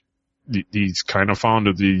 Like, he's kind of fond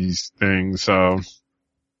of these things, so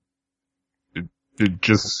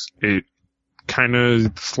it kind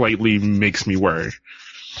of slightly makes me worry.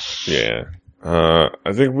 Yeah.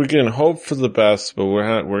 I think we can hope for the best, but we're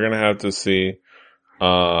gonna have to see.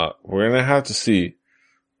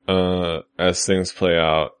 As things play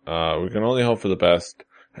out. We can only hope for the best,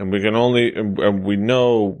 and we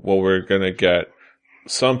know what we're gonna get.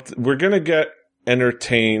 We're gonna get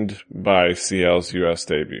entertained by CL's US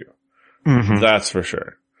debut. Mm-hmm. That's for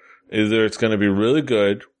sure. Either it's gonna be really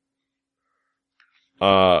good,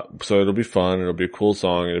 so it'll be fun, it'll be a cool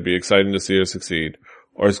song, it'll be exciting to see her succeed,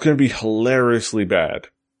 or it's gonna be hilariously bad.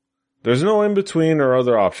 There's no in between or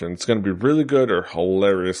other option. It's gonna be really good or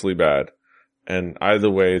hilariously bad. And either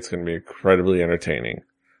way, it's going to be incredibly entertaining.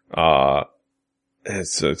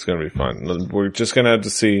 It's going to be fun. We're just going to have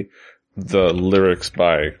to see the lyrics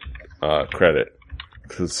by, credit.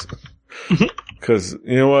 Cause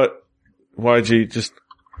you know what? YG, just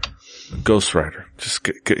ghostwriter. Just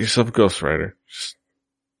get yourself a ghostwriter.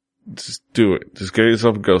 Just do it. Just get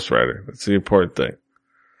yourself a ghostwriter. That's the important thing.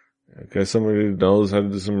 Okay, somebody who knows how to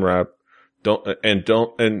do some rap. Don't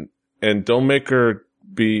make her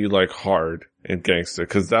be like hard and gangster,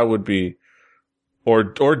 cause that would be, or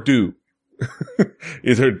do.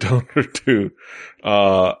 Either don't or do.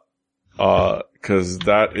 Cause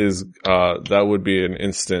that would be an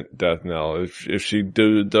instant death knell. If she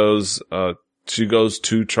she goes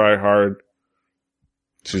to try hard,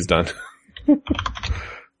 she's done.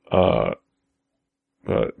 But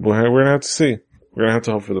we're gonna have to see. We're gonna have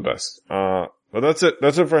to hope for the best. But that's it.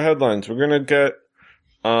 That's it for headlines. We're gonna get,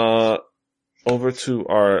 over to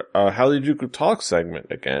our Harajuku Talk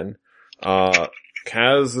segment again.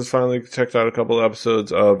 Kaz has finally checked out a couple of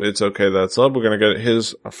episodes of It's Okay That's Love. We're going to get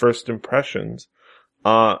his first impressions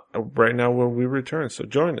right now when we return. So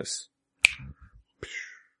join us.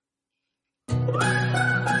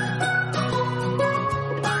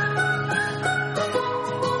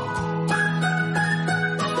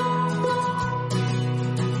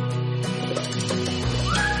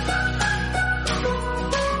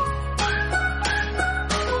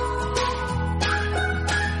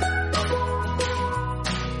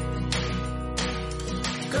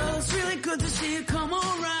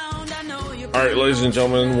 Alright, ladies and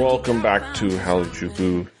gentlemen, welcome back to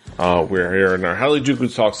Harajuku. We're here in our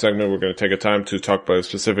Harajuku Talk segment. We're going to take a time to talk about a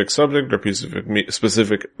specific subject or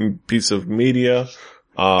specific piece of media,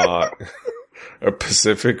 a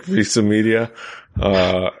specific piece of media,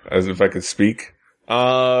 as if I could speak.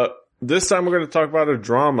 This time we're going to talk about a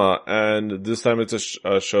drama, and this time it's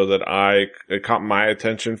a show that it caught my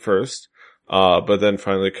attention first, but then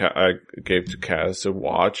finally I gave to Kaz to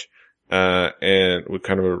watch. And we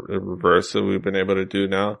kind of a reverse that we've been able to do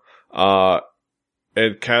now.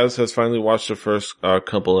 And Kaz has finally watched the first,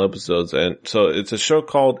 couple episodes. And so it's a show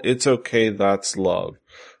called It's Okay That's Love.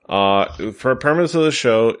 For a premise of the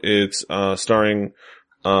show, it's, starring,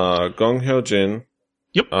 Gong Hyo Jin.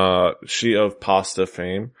 Yep. She of Pasta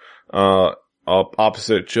fame.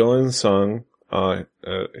 Opposite Jilin Sung.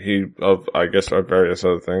 He of, I guess, various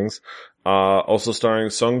other things. Also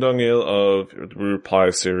starring Song Dong-il of the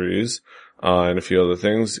Reply series, and a few other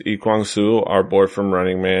things. Lee Kwang-soo, our boy from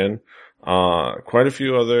Running Man. Quite a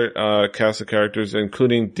few other, cast of characters,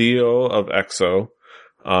 including Dio of EXO,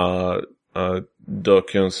 Do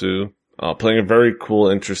Kyung-soo, playing a very cool,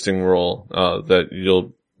 interesting role, that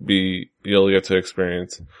you'll get to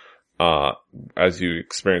experience, as you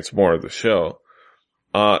experience more of the show.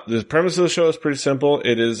 The premise of the show is pretty simple.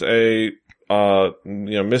 It is a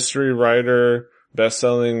mystery writer,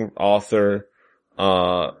 best-selling author,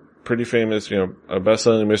 pretty famous, a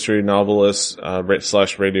best-selling mystery novelist,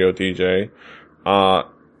 slash radio DJ,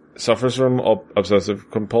 suffers from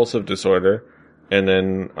obsessive compulsive disorder, and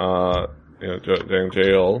then, Jang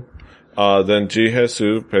Jae-ol. Then Ji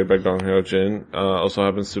Hye-soo, played by Dong Hyo-jin, also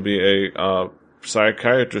happens to be a,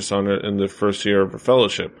 psychiatrist in the first year of her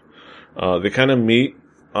fellowship. They kind of meet,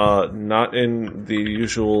 not in the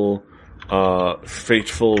usual,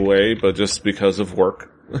 fateful way, but just because of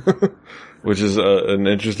work. Which is an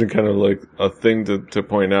interesting kind of like a thing to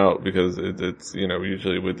point out, because it's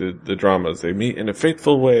usually with the dramas, they meet in a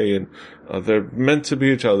fateful way and they're meant to be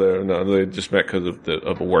each other. No, they just met because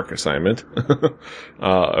of a work assignment,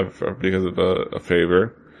 because of a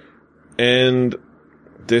favor, and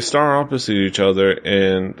they star opposite each other,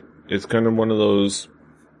 and it's kind of one of those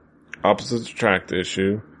opposites attract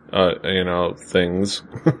issue. Things.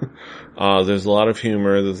 There's a lot of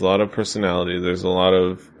humor, there's a lot of personality, there's a lot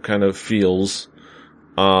of kind of feels.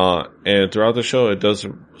 And throughout the show, it does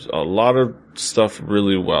a lot of stuff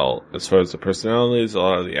really well. As far as the personalities, a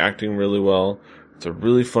lot of the acting really well. It's a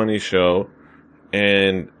really funny show.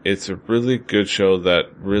 And it's a really good show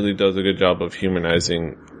that really does a good job of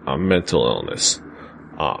humanizing mental illness.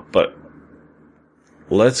 But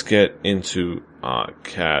let's get into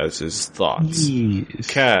Kaz's thoughts. Yes.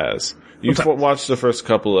 Kaz, you've watched the first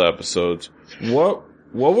couple of episodes. What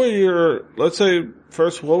were your, let's say,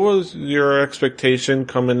 first, what was your expectation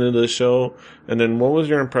coming into the show? And then what was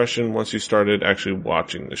your impression once you started actually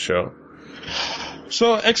watching the show?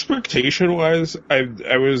 So expectation-wise,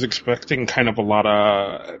 I was expecting kind of a lot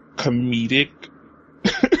of comedic.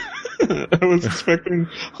 I was expecting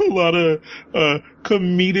a lot of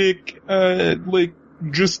comedic,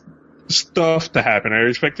 just stuff to happen. I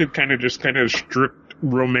expected kind of strict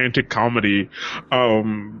romantic comedy,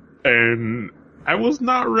 and I was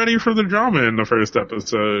not ready for the drama in the first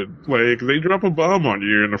episode. Like, they drop a bomb on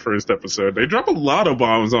you in the first episode. They drop a lot of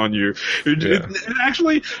bombs on you.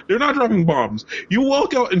 Actually, they're not dropping bombs. You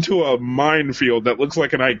walk out into a minefield that looks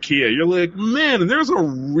like an IKEA. You're like, man, there's a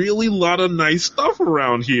really lot of nice stuff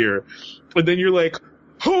around here. And then you're like,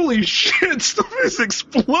 holy shit, stuff is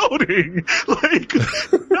exploding. Like,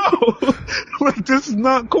 no. Like, this is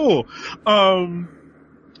not cool.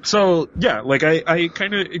 So, yeah, like, I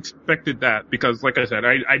kind of expected that, because, like I said,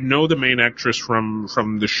 I know the main actress from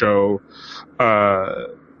the show,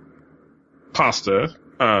 Pasta,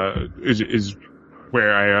 is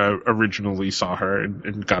where I, originally saw her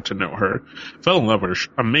and got to know her. Fell in love with her.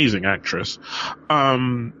 Amazing actress.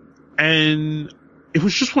 And it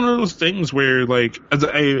was just one of those things where, like, as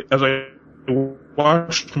I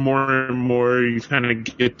watched more and more, you kind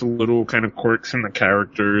of get the little kind of quirks in the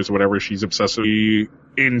characters, whatever. She's obsessively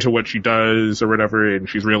into what she does or whatever, and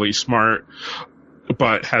she's really smart,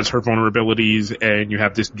 but has her vulnerabilities. And you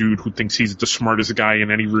have this dude who thinks he's the smartest guy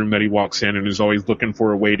in any room that he walks in, and is always looking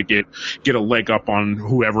for a way to get a leg up on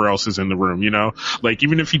whoever else is in the room, Like,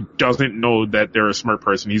 even if he doesn't know that they're a smart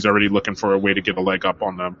person, he's already looking for a way to get a leg up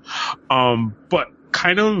on them. But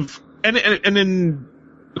kind of, and in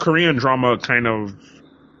Korean drama, kind of,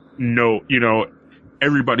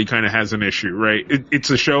 everybody kind of has an issue, right? It's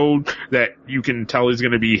a show that you can tell is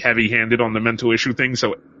going to be heavy-handed on the mental issue thing,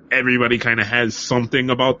 so everybody kind of has something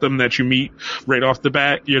about them that you meet right off the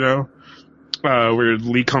bat, where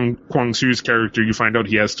Lee Kwang-soo's character, you find out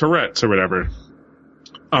he has Tourette's or whatever.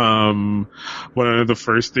 One of the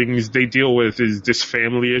first things they deal with is this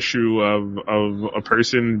family issue of a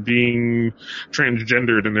person being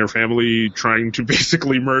transgendered and their family trying to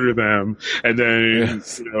basically murder them. And then,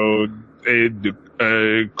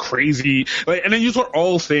 crazy, like, and then these are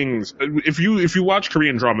all things. If you watch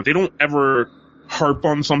Korean drama, they don't ever harp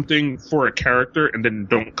on something for a character and then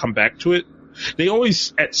don't come back to it. They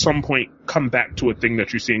always, at some point, come back to a thing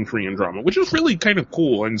that you see in Korean drama, which is really kind of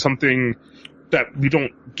cool and something that we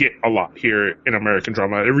don't get a lot here in American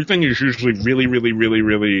drama. Everything is usually really, really, really,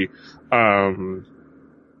 really,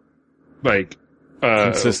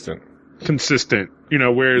 consistent,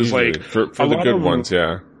 whereas usually, like, for the good ones,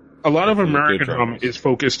 yeah. A lot of American drama is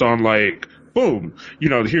focused on, like, boom,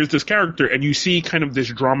 here's this character, and you see kind of this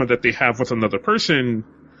drama that they have with another person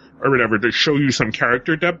or whatever to show you some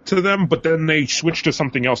character depth to them, but then they switch to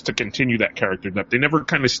something else to continue that character depth. They never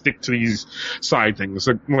kind of stick to these side things.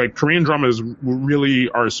 Like Korean dramas really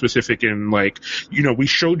are specific in, like, we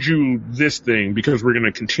showed you this thing because we're going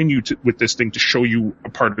to continue with this thing to show you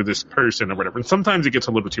a part of this person or whatever. And sometimes it gets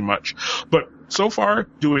a little bit too much, but so far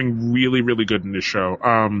doing really, really good in this show.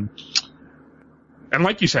 and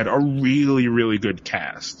like you said, a really, really good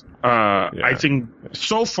cast. I think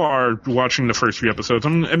so far watching the first few episodes,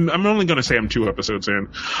 I'm only going to say I'm 2 episodes in.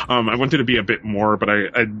 I wanted to be a bit more, but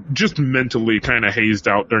I just mentally kind of hazed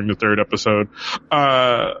out during the 3rd episode.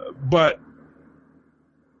 But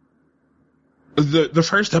the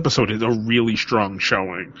first episode is a really strong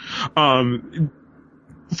showing,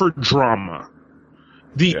 for drama.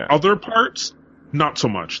 The other parts, not so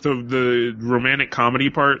much. The romantic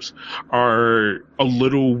comedy parts are a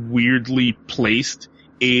little weirdly placed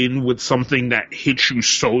in with something that hits you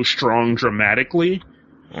so strong dramatically.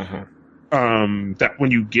 That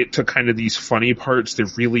when you get to kind of these funny parts, they're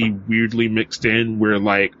really weirdly mixed in, where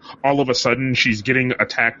like all of a sudden she's getting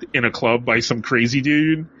attacked in a club by some crazy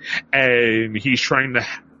dude, and he's trying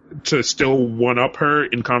to still one up her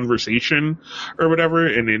in conversation or whatever,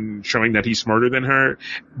 and in showing that he's smarter than her.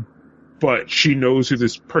 But she knows who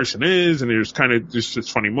this person is, and there's kind of just this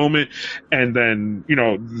funny moment. And then, you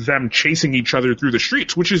know, them chasing each other through the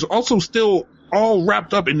streets, which is also still all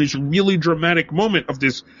wrapped up in this really dramatic moment of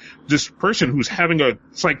this person who's having a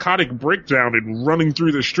psychotic breakdown and running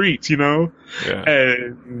through the streets, you know? Yeah.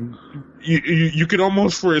 And you could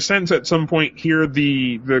almost, for a sense, at some point hear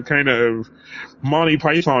the kind of Monty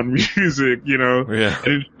Python music, you know? Yeah.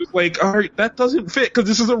 And it's just like, all right, that doesn't fit, because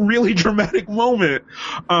this is a really dramatic moment.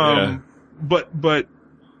 But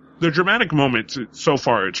the dramatic moments, so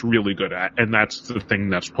far, it's really good at, and that's the thing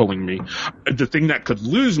that's pulling me. The thing that could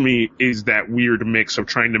lose me is that weird mix of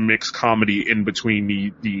trying to mix comedy in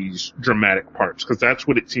between these dramatic parts, because that's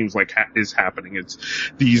what it seems like is happening. It's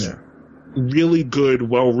these really good,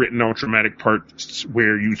 well-written out dramatic parts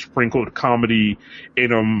where you sprinkled comedy in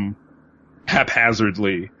them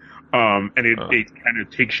haphazardly, and it kind of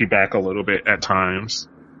takes you back a little bit at times.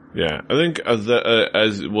 Yeah, I think as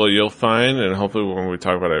well, you'll find, and hopefully when we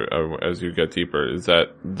talk about it as you get deeper, is that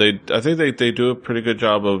I think they do a pretty good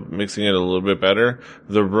job of mixing it a little bit better.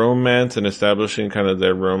 The romance and establishing kind of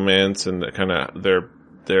their romance and kind of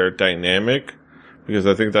their dynamic, because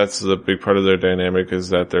I think that's the big part of their dynamic, is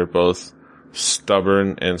that they're both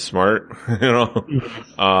stubborn and smart, you know,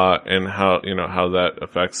 and how that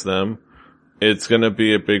affects them. It's going to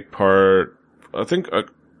be a big part, I think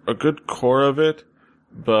a good core of it.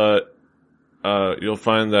 But you'll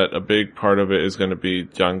find that a big part of it is going to be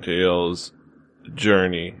Jang Jae-il's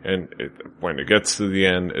journey, and when it gets to the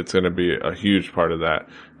end, it's going to be a huge part of that,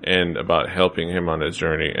 and about helping him on his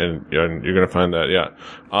journey, and you're going to find that,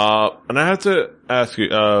 and I have to ask you,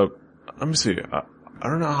 let me see, I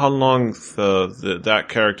don't know how long that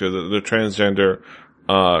character, the transgender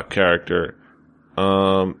character,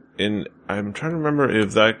 I'm trying to remember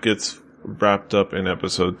if that gets wrapped up in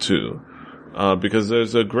episode 2. Because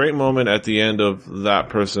there's a great moment at the end of that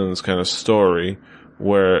person's kind of story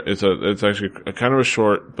where it's actually kind of a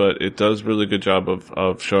short, but it does really good job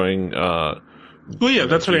of showing, well, yeah,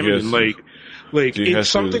 that's what I mean. Like it's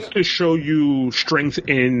something to show you strength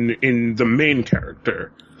in the main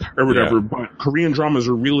character or whatever, but Korean dramas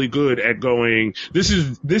are really good at going, this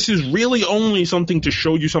is really only something to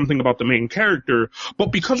show you something about the main character,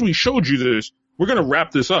 but because we showed you this, we're going to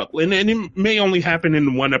wrap this up. And it may only happen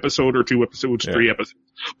in 1 episode or 2 episodes, 3 episodes.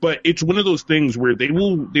 But it's one of those things where they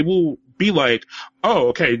will be like, oh,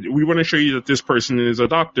 okay, we want to show you that this person is a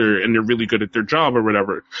doctor and they're really good at their job or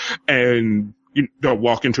whatever. And they'll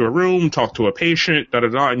walk into a room, talk to a patient,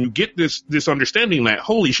 and you get this understanding that,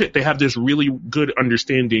 holy shit, they have this really good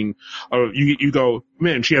understanding of, you go,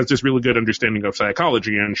 man, she has this really good understanding of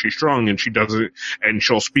psychology, and she's strong, and she does it, and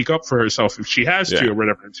she'll speak up for herself if she has to, or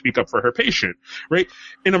whatever, and speak up for her patient, right?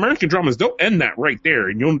 In American dramas, they'll end that right there,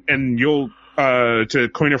 and you'll to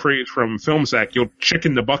coin a phrase from Film Sack, you'll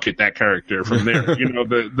chicken the bucket that character from there, you know,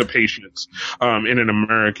 the patients, in an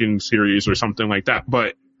American series or something like that.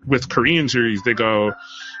 But with Korean series, they go,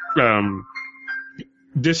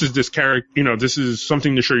 this is this character, you know, this is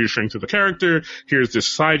something to show you strength of the character. Here's this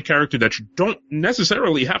side character that you don't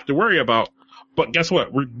necessarily have to worry about. But guess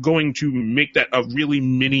what? We're going to make that a really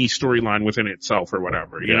mini storyline within itself or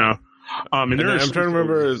whatever, you know? And I'm trying to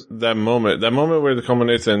remember that moment where the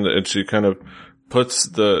culminates and she kind of puts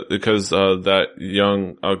because that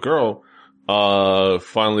young girl,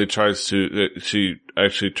 finally she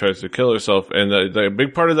actually tries to kill herself, and the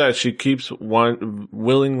big part of that, she keeps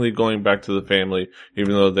willingly going back to the family,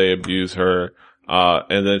 even though they abuse her,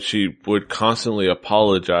 and then she would constantly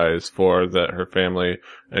apologize for that, her family,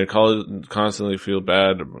 and constantly feel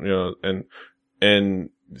bad, you know, and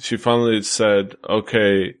she finally said,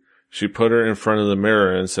 okay, she put her in front of the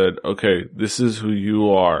mirror and said, okay, this is who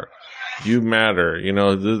you are. You matter, you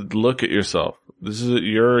know, look at yourself.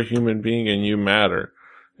 You're a human being and you matter.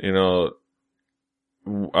 You know,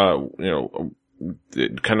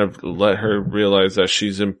 it kind of let her realize that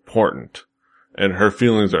she's important and her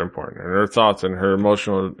feelings are important and her thoughts and her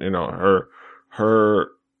emotional,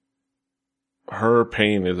 her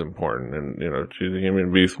pain is important, and she's a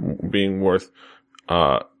human being worth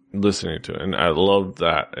listening to, and I love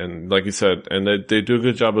that. And like you said, and they do a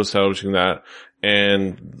good job of establishing that.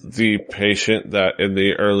 And the patient that in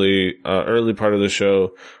the early part of the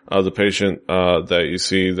show, the patient that you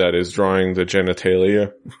see that is drawing the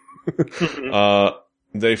genitalia,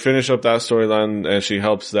 they finish up that storyline, and she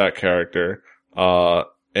helps that character,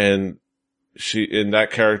 and that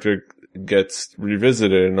character gets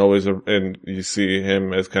revisited, and you see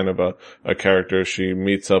him as kind of a character she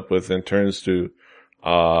meets up with and turns to,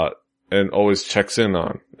 and always checks in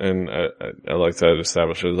on. And I like that it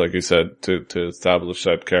establishes, like you said, to establish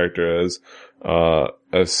that character as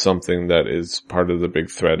something that is part of the big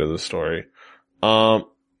thread of the story.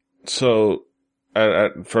 So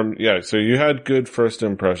you had good first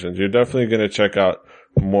impressions. You're definitely going to check out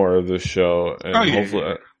more of the show, and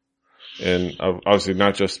hopefully. And obviously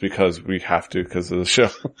not just because we have to because of the show,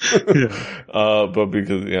 but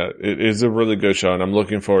because, it is a really good show, and I'm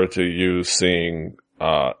looking forward to you seeing,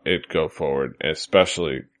 it go forward,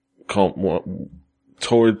 especially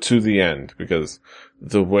toward to the end, because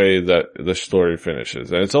the way that the story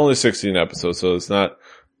finishes. And it's only 16 episodes, so it's not,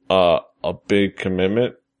 a big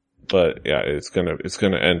commitment, but it's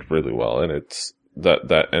gonna end really well, and it's,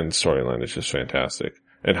 that end storyline is just fantastic.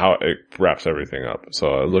 And how it wraps everything up. So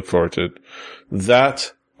I look forward to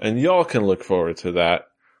that, and y'all can look forward to that.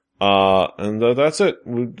 And that's it.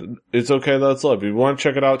 It's okay, that's love. If you want to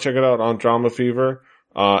check it out on Drama Fever,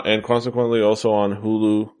 and consequently also on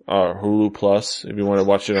Hulu Plus, if you want to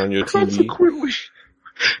watch it on your TV.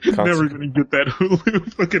 Never gonna get that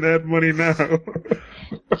Hulu fucking ad money now.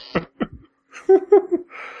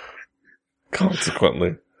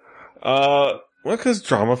 Consequently. Well, because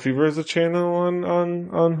Drama Fever is a channel on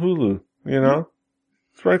Hulu,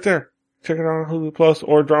 It's right there. Check it out on Hulu Plus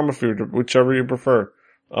or Drama Fever, whichever you prefer.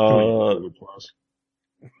 Hulu Plus.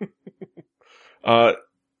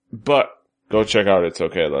 But go check out It's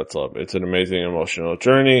Okay, Let's Love. It's an amazing emotional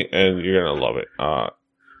journey, and you're gonna love it.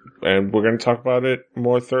 And we're gonna talk about it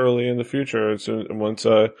more thoroughly in the future once,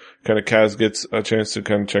 kind of Kaz gets a chance to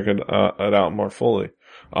kind of check it out more fully.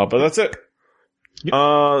 But that's it. Yep.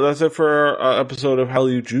 That's it for our episode of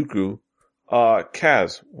Hallyu-Juku.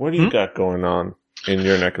 Kaz, what do you got going on in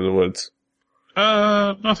your neck of the woods?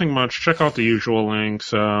 Nothing much. Check out the usual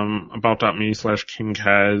links,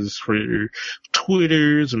 about.me/KingKaz for your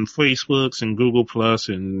Twitters and Facebooks and Google Plus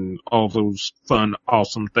and all those fun,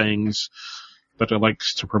 awesome things that it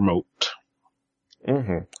likes to promote.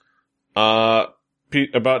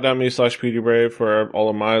 About.me/PDRave for all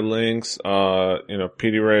of my links,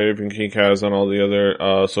 PDRave and KingKaz on all the other,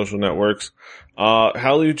 social networks.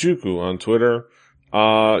 Hallyu-Juku on Twitter,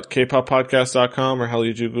 kpoppodcast.com or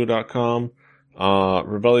hallyu-juku.com,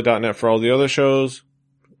 rebelli.net for all the other shows,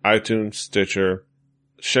 iTunes, Stitcher.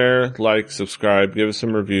 Share, like, subscribe, give us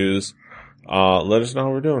some reviews, let us know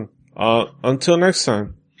how we're doing. Until next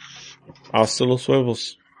time, hasta los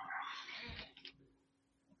huevos.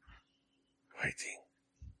 Fighting.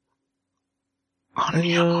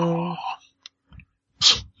 Adios.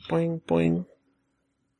 Boing, boing.